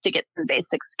Center just to get some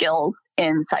basic skills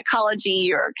in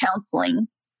psychology or counseling.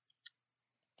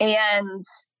 And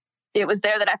it was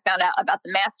there that I found out about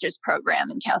the master's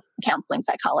program in counseling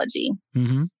psychology.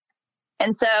 Mm-hmm.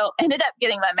 And so I ended up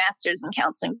getting my master's in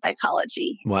counseling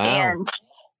psychology. Wow. And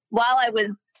while I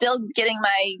was still getting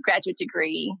my graduate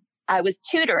degree, I was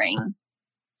tutoring.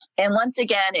 And once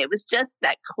again, it was just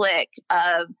that click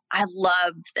of, I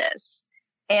love this.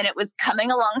 And it was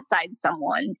coming alongside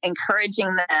someone,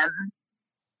 encouraging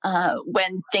them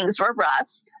when things were rough,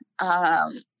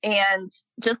 and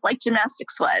just like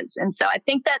gymnastics was. And so I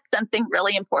think that's something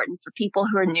really important for people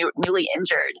who are newly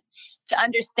injured, to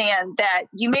understand that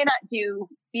you may not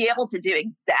be able to do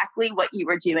exactly what you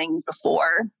were doing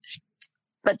before,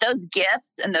 but those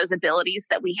gifts and those abilities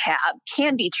that we have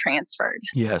can be transferred.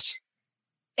 Yes.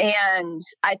 And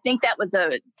I think it was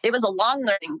a long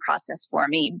learning process for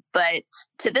me. But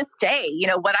to this day,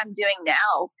 what I'm doing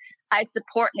now, I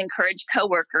support and encourage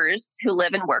coworkers who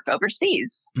live and work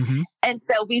overseas. Mm-hmm. And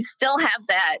so we still have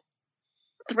that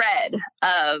thread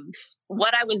of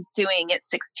what I was doing at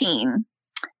 16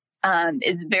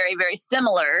 is very, very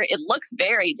similar. It looks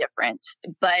very different,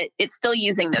 but it's still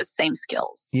using those same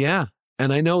skills. Yeah.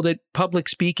 And I know that public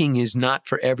speaking is not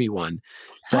for everyone,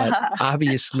 but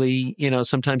obviously,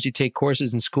 sometimes you take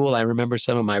courses in school. I remember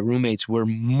some of my roommates were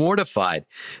mortified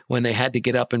when they had to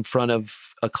get up in front of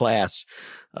a class,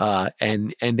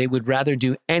 and they would rather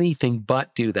do anything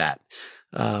but do that.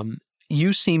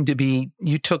 You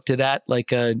took to that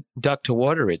like a duck to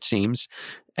water, it seems.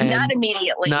 And not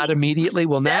immediately. Not immediately.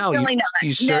 Well, now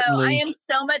you certainly. No, I am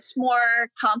so much more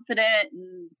confident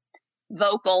and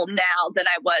vocal now than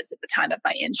I was at the time of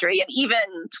my injury, and even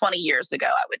 20 years ago,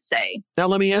 I would say. Now,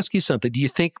 let me ask you something. Do you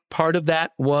think part of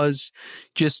that was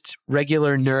just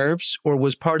regular nerves, or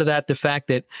was part of that the fact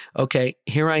that, okay,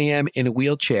 here I am in a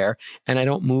wheelchair and I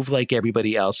don't move like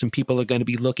everybody else, and people are going to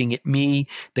be looking at me,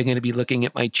 they're going to be looking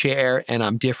at my chair, and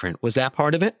I'm different? Was that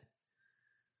part of it?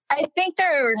 I think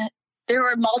there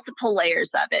were multiple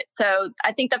layers of it. So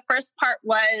I think the first part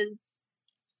was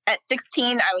at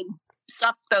 16, I was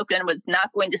soft-spoken, was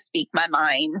not going to speak my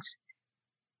mind.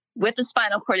 With a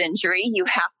spinal cord injury, you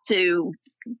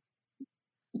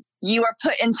are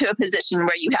put into a position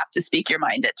where you have to speak your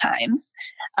mind at times,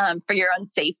 for your own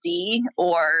safety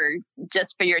or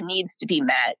just for your needs to be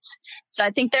met. So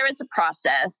I think there is a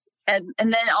process, and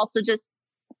then also just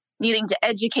needing to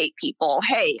educate people.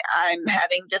 Hey, I'm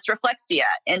having dysreflexia,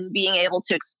 and being able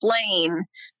to explain,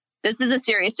 this is a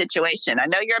serious situation. I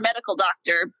know you're a medical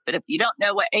doctor, but if you don't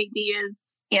know what AD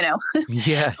is, yeah,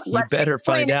 you better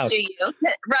find out.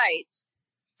 Right.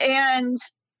 And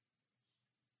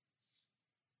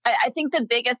I think the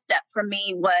biggest step for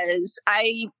me was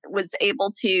I was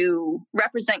able to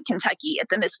represent Kentucky at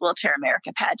the Miss Wheelchair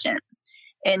America pageant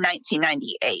in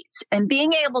 1998. And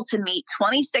being able to meet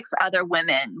 26 other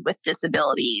women with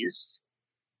disabilities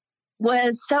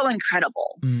was so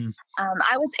incredible.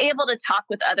 I was able to talk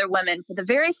with other women for the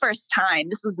very first time.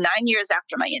 This was 9 years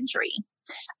after my injury,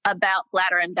 about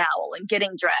bladder and bowel and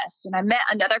getting dressed. And I met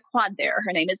another quad there.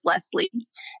 Her name is Leslie,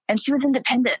 and she was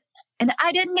independent. And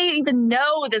I didn't even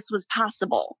know this was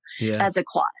possible as a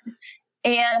quad.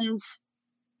 And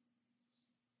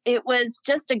it was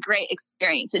just a great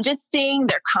experience. And just seeing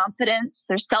their confidence,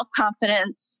 their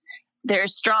self-confidence, their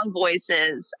strong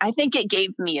voices, I think it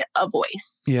gave me a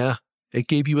voice. Yeah. It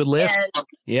gave you a lift.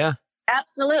 Yeah.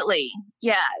 Absolutely.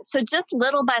 Yeah. So just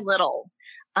little by little,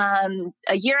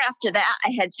 a year after that,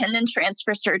 I had tendon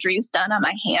transfer surgeries done on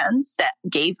my hands that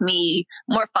gave me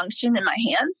more function in my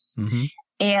hands. Mm-hmm.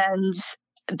 And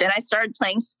then I started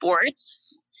playing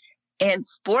sports, and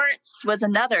sports was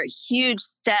another huge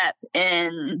step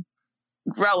in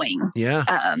growing.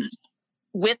 Yeah.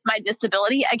 With my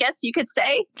disability, I guess you could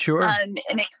say. Sure. And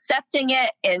accepting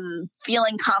it and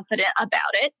feeling confident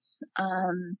about it.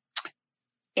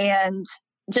 And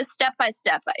just step by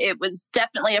step, it was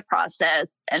definitely a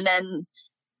process. And then,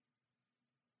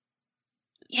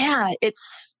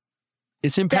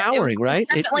 it's empowering, right?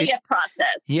 Definitely a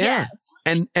process. Yeah. Yes.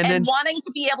 And then wanting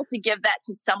to be able to give that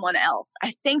to someone else.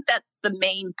 I think that's the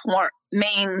main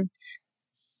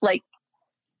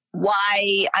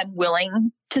why I'm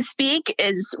willing to speak,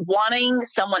 is wanting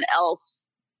someone else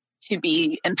to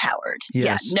be empowered.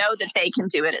 Yes. Yeah, know that they can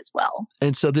do it as well.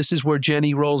 And so this is where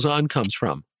Jenny Rolls On comes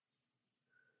from.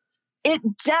 It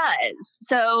does.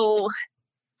 So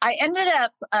I ended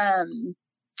up,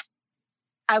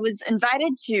 I was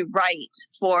invited to write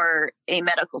for a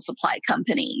medical supply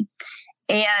company.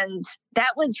 And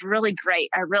that was really great.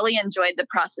 I really enjoyed the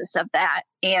process of that.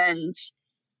 And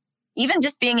even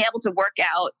just being able to work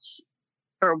out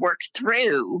or work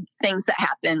through things that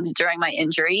happened during my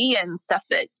injury and stuff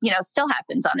that, still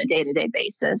happens on a day-to-day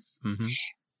basis. Mm-hmm.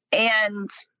 And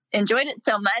enjoyed it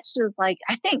so much. It was like,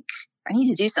 I think I need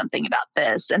to do something about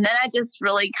this. And then I just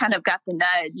really kind of got the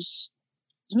nudge.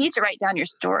 You need to write down your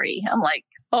story. I'm like,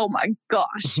 oh my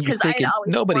gosh. You're thinking,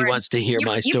 nobody wants to hear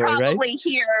my story, right? You probably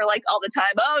hear like all the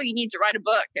time, oh, you need to write a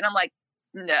book. And I'm like,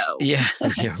 No. Yeah,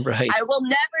 yeah, right. I will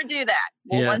never do that.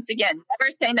 Well, Yeah. once again,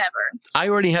 never say never. I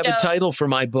already have a So- title for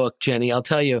my book, Jenny. I'll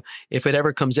tell you if it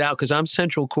ever comes out, because I'm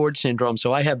central cord syndrome.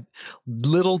 So I have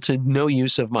little to no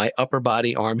use of my upper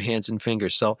body, arm, hands, and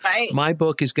fingers. So Right. my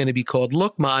book is going to be called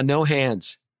Look, Ma, No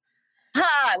Hands.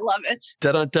 I love it.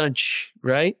 Dun-dun-dun,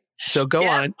 right? So go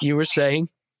Yeah. on. You were saying?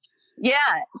 Yeah.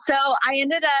 So I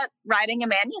ended up writing a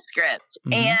manuscript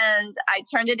and I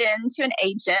turned it in to an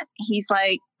agent. He's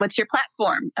like, "What's your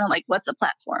platform?" And I'm like, "What's a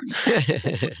platform?"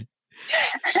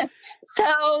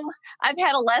 So I've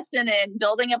had a lesson in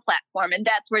building a platform, and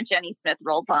that's where Jenny Smith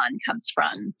Rolls On comes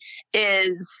from,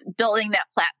 is building that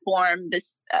platform,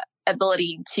 this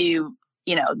ability to,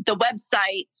 the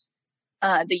website,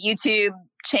 the YouTube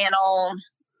channel,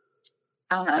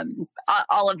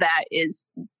 all of that is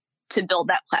to build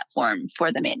that platform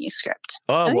for the manuscript.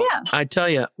 Oh, so, well, yeah. I tell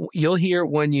you, you'll hear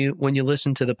when you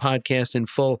listen to the podcast in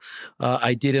full.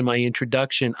 I did in my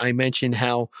introduction. I mentioned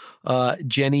how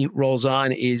Jenny Rolls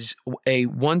On is a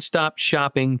one-stop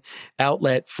shopping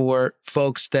outlet for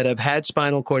folks that have had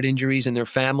spinal cord injuries and their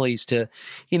families to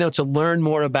learn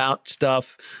more about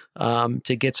stuff,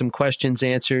 to get some questions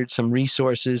answered, some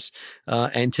resources,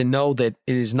 and to know that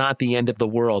it is not the end of the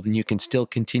world and you can still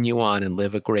continue on and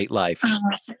live a great life.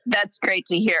 That's great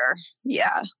to hear.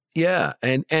 Yeah. Yeah.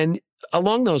 And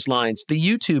along those lines, the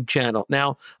YouTube channel.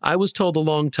 Now, I was told a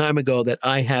long time ago that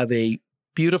I have a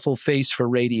beautiful face for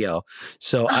radio.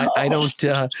 So I don't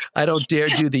dare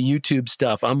do the YouTube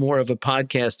stuff. I'm more of a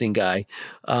podcasting guy.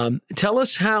 Tell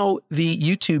us how the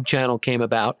YouTube channel came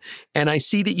about. And I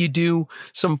see that you do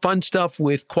some fun stuff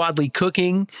with Quadly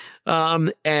Cooking.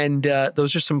 And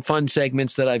those are some fun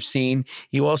segments that I've seen.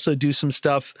 You also do some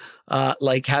stuff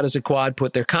like how does a quad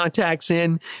put their contacts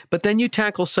in? But then you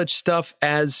tackle such stuff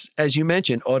as you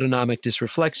mentioned, autonomic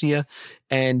dysreflexia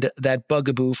and that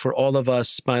bugaboo for all of us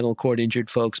spinal cord injured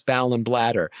folks, bowel and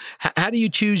bladder. How do you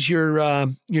choose your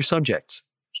subjects?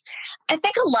 I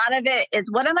think a lot of it is,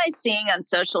 what am I seeing on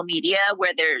social media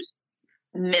where there's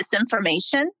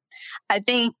misinformation? I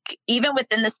think even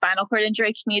within the spinal cord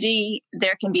injury community,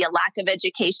 there can be a lack of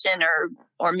education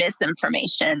or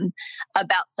misinformation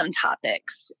about some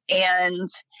topics. And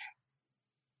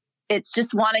it's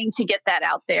just wanting to get that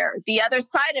out there. The other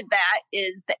side of that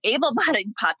is the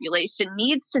able-bodied population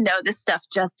needs to know this stuff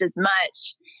just as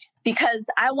much, because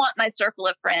I want my circle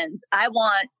of friends. I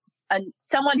want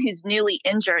someone who's newly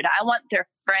injured. I want their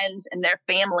friends and their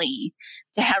family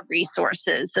to have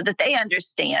resources so that they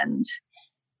understand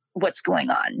what's going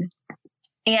on.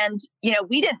 And,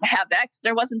 we didn't have that because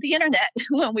there wasn't the internet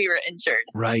when we were injured.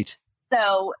 Right.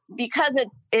 So because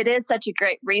it is such a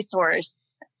great resource,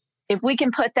 if we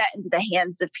can put that into the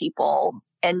hands of people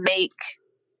and make,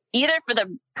 either for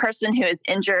the person who is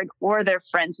injured or their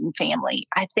friends and family,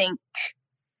 I think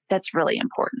that's really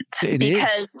important. It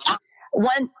is.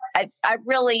 One thing I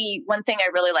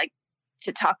really like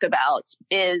to talk about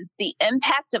is the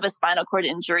impact of a spinal cord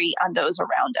injury on those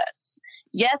around us.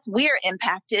 Yes, we are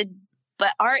impacted,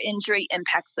 but our injury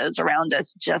impacts those around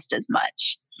us just as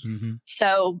much. Mm-hmm.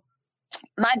 So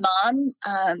my mom,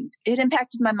 it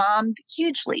impacted my mom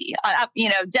hugely. A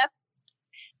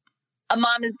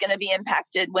mom is going to be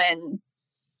impacted when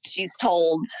she's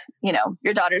told,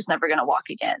 your daughter's never going to walk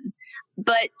again.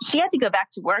 But she had to go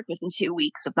back to work within 2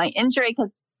 weeks of my injury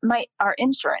because our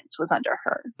insurance was under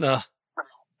her.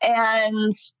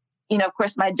 And, of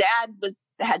course, my dad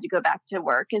had to go back to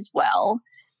work as well.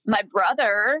 My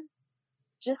brother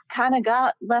just kind of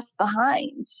got left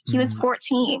behind. He was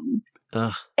 14.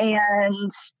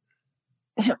 And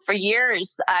for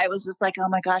years, I was just like, oh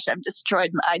my gosh, I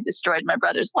destroyed my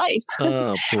brother's life.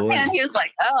 Oh boy. And he was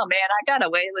like, oh man, I got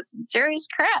away with some serious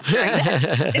crap.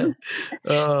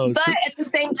 But at the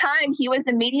same time, he was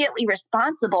immediately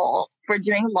responsible for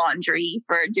doing laundry,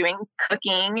 for doing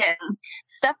cooking and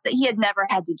stuff that he had never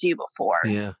had to do before.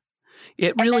 Yeah.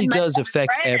 It really does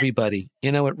affect everybody.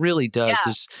 It really does.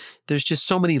 Yeah. There's just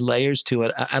so many layers to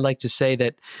it. I like to say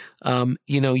that,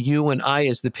 you and I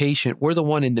as the patient, we're the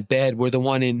one in the bed. We're the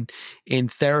one in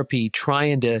therapy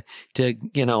trying to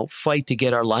fight to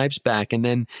get our lives back. And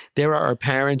then there are our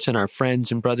parents and our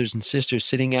friends and brothers and sisters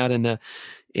sitting out in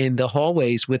the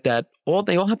hallways with they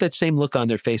all have that same look on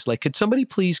their face. Like, could somebody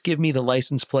please give me the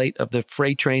license plate of the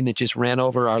freight train that just ran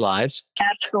over our lives?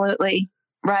 Absolutely.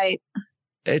 Right.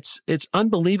 It's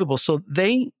unbelievable. So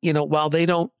they, while they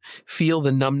don't feel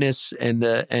the numbness and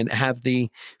have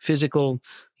the physical,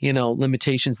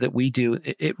 limitations that we do,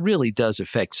 it really does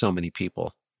affect so many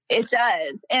people. It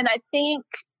does. And I think,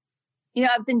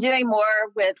 I've been doing more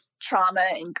with trauma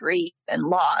and grief and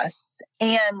loss.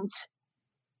 And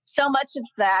so much of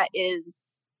that is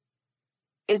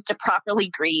is to properly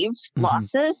grieve Mm-hmm.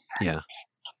 losses. Yeah.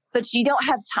 But you don't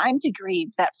have time to grieve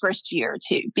that first year or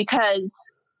two, because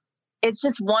it's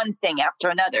just one thing after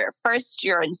another. First,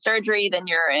 you're in surgery, then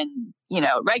you're in,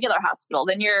 regular hospital,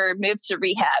 then you're moved to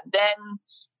rehab, then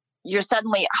you're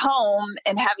suddenly at home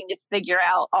and having to figure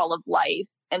out all of life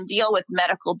and deal with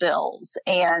medical bills.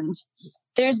 And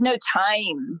there's no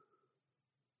time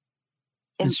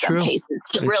in It's some true. cases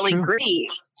to It's really true. grieve.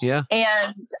 Yeah.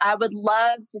 And I would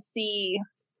love to see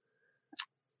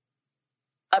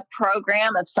a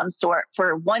program of some sort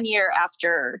for 1 year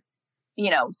after,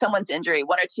 someone's injury,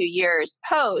 1 or 2 years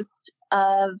post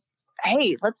of,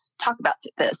 hey, let's talk about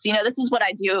this. This is what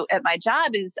I do at my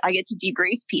job is I get to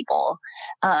debrief people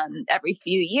every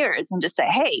few years and just say,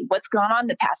 hey, what's gone on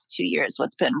the past 2 years?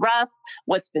 What's been rough?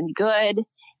 What's been good?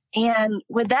 And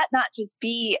would that not just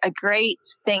be a great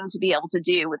thing to be able to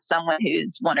do with someone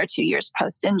who's 1 or 2 years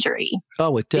post-injury?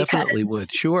 Oh, it definitely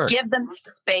would. Sure. Give them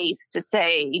space to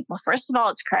say, well, first of all,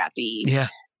 it's crappy. Yeah.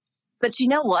 But you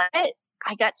know what?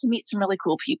 I got to meet some really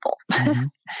cool people.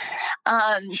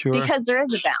 Mm-hmm. Sure. Because there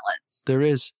is a balance. There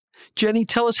is. Jenny,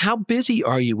 tell us, how busy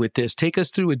are you with this? Take us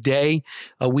through a day,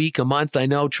 a week, a month. I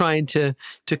know trying to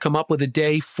come up with a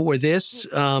day for this,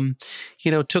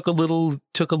 took a little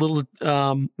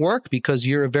work because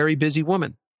you're a very busy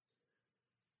woman.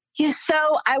 Yeah,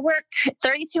 so I work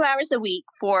 32 hours a week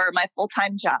for my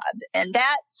full-time job, and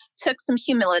that took some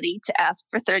humility to ask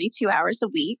for 32 hours a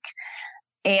week.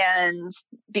 And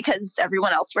because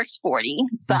everyone else works 40,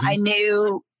 but Mm-hmm. I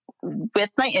knew with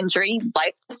my injury,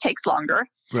 life just takes longer.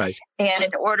 Right. And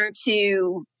in order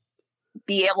to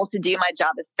be able to do my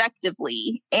job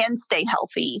effectively and stay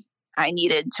healthy, I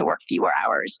needed to work fewer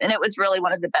hours. And it was really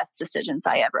one of the best decisions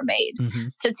I ever made. Mm-hmm.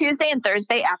 So Tuesday and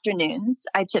Thursday afternoons,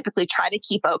 I typically try to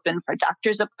keep open for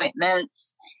doctor's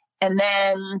appointments. And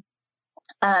then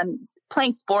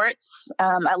playing sports.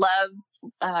 I love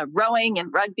rowing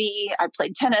and rugby. I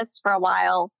played tennis for a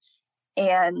while.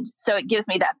 And so it gives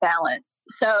me that balance.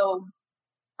 So,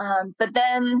 but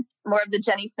then more of the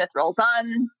Jenny Smith Rolls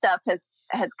On stuff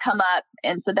has come up.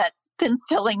 And so that's been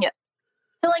filling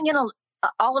in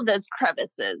all of those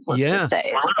crevices, let's just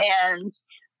say. And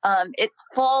it's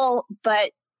full,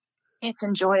 but it's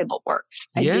enjoyable work.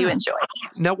 I do enjoy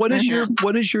it. Now, what is your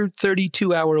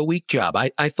 32-hour a week job?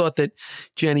 I thought that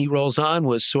Jenny Rolls On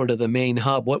was sort of the main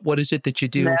hub. What is it that you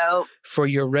do for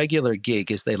your regular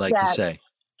gig, as they like to say?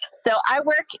 So I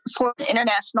work for an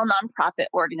international nonprofit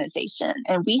organization,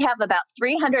 and we have about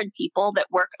 300 people that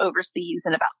work overseas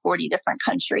in about 40 different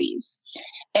countries.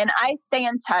 And I stay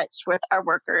in touch with our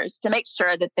workers to make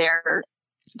sure that they're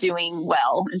doing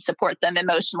well and support them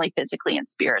emotionally, physically, and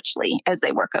spiritually as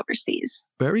they work overseas.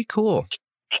 Very cool.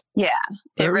 Yeah,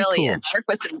 it really cool. is. Work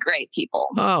with some great people.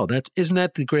 Oh, isn't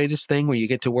that the greatest thing, where you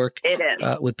get to work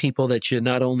with people that you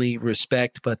not only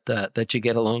respect, but that you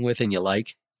get along with and you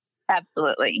like?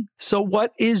 Absolutely. So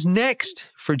what is next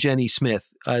for Jenny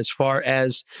Smith as far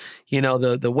as,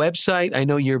 the website? I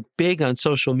know you're big on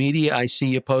social media. I see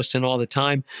you posting all the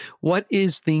time. What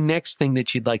is the next thing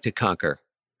that you'd like to conquer?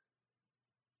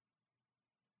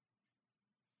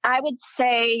 I would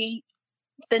say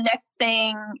the next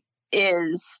thing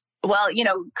is,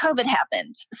 COVID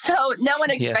happened. So no one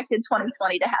expected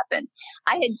 2020 to happen.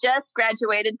 I had just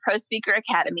graduated Pro Speaker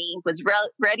Academy, was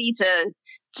ready to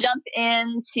jump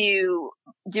into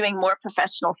doing more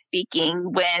professional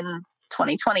speaking when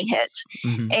 2020 hit.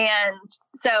 Mm-hmm. And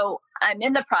so I'm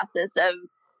in the process of,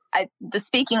 the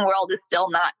speaking world is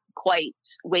still not quite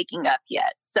waking up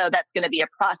yet. So that's going to be a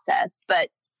process, but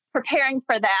preparing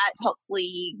for that,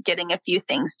 hopefully getting a few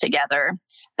things together,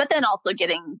 but then also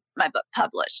getting my book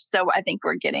published. So I think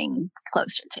we're getting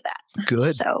closer to that.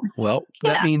 Good. So, well,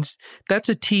 that means that's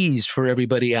a tease for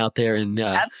everybody out there in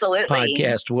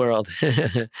podcast world.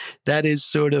 That is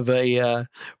sort of a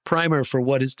primer for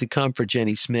what is to come for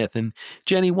Jenny Smith. And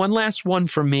Jenny, one last one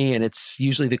for me, and it's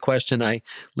usually the question I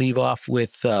leave off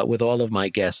with all of my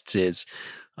guests is,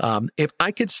 if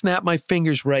I could snap my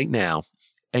fingers right now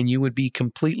and you would be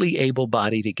completely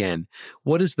able-bodied again,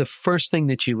 what is the first thing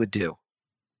that you would do?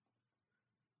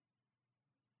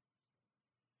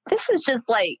 This is just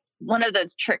like one of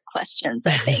those trick questions,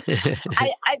 I think.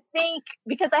 I think,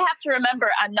 because I have to remember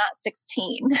I'm not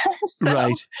 16. So,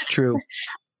 right, true.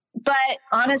 But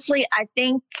honestly, I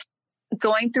think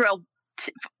going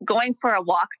for a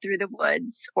walk through the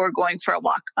woods or going for a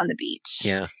walk on the beach.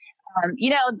 Yeah.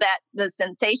 That the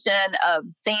sensation of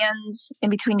sand in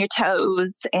between your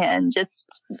toes and just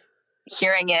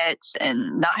hearing it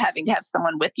and not having to have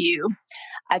someone with you,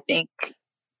 I think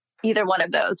either one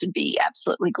of those would be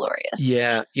absolutely glorious.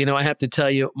 Yeah. I have to tell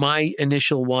you, my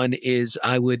initial one is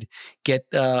I would get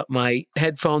my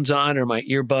headphones on or my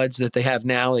earbuds that they have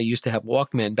now. They used to have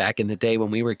Walkman back in the day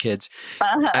when we were kids.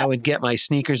 I would get my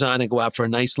sneakers on and go out for a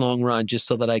nice long run just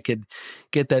so that I could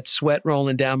get that sweat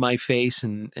rolling down my face.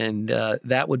 And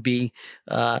that would be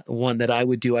one that I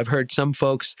would do. I've heard some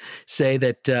folks say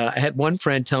that I had one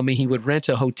friend tell me he would rent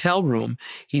a hotel room.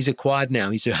 He's a quad now.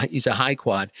 He's a high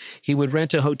quad. He would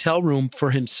rent a hotel room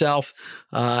for himself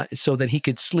so that he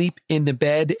could sleep in the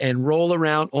bed and roll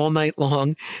around all night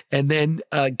long and then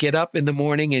get up in the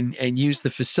morning and use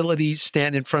the facilities,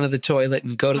 stand in front of the toilet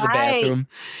and go to the bathroom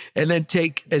and then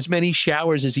take as many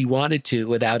showers as he wanted to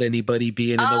without anybody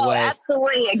being in the way.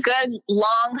 Absolutely. A good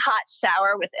long hot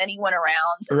shower with anyone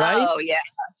around. Right? Oh, yeah.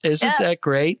 Isn't that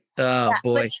great? Oh, yeah,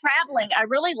 boy. But traveling, I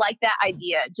really like that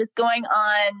idea. Just going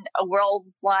on a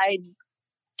worldwide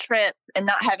trip and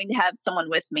not having to have someone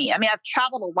with me. I mean, I've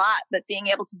traveled a lot, but being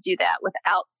able to do that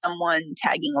without someone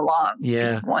tagging along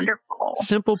is wonderful.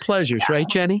 Simple pleasures, right,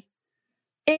 Jenny?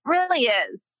 It really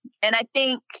is. And I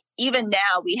think even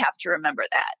now we have to remember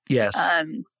that. Yes.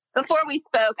 Before we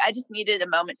spoke, I just needed a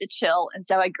moment to chill. And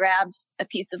so I grabbed a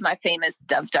piece of my famous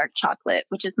Dove dark chocolate,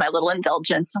 which is my little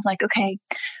indulgence. I'm like, okay,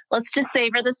 let's just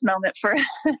savor this moment for a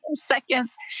second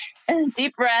and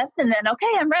deep breath. And then, okay,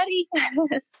 I'm ready.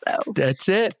 So that's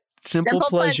it. Simple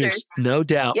pleasures. No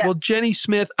doubt. Yeah. Well, Jenny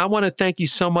Smith, I want to thank you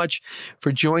so much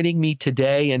for joining me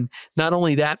today. And not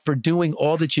only that, for doing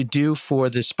all that you do for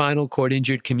the spinal cord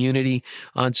injured community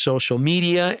on social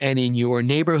media and in your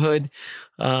neighborhood.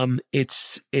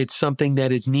 It's something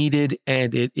that is needed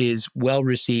and it is well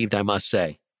received, I must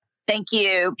say. Thank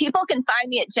you. People can find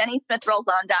me at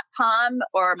jennysmithrollson.com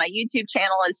or my YouTube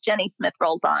channel is Jenny Smith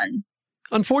Rolls On.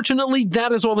 Unfortunately,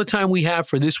 that is all the time we have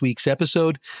for this week's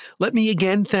episode. Let me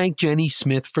again thank Jenny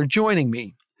Smith for joining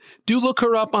me. Do look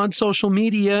her up on social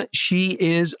media. She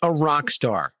is a rock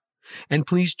star. And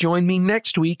please join me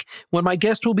next week when my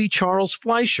guest will be Charles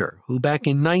Fleischer, who back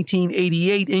in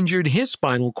 1988 injured his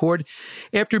spinal cord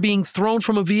after being thrown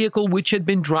from a vehicle which had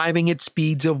been driving at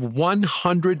speeds of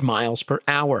 100 miles per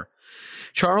hour.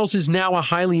 Charles is now a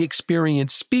highly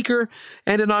experienced speaker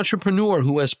and an entrepreneur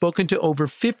who has spoken to over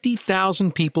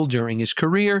 50,000 people during his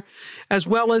career, as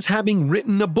well as having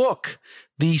written a book,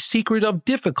 The Secret of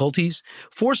Difficulties: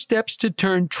 4 Steps to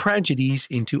Turn Tragedies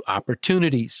into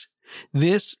Opportunities.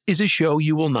 This is a show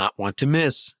you will not want to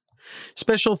miss.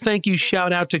 Special thank you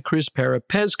shout out to Chris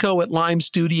Perepesco at Lime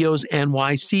Studios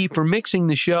NYC for mixing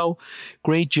the show.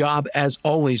 Great job as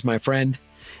always, my friend.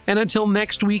 And until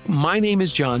next week, my name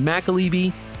is John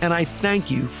McAlevey, and I thank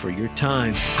you for your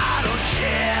time. I don't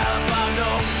care.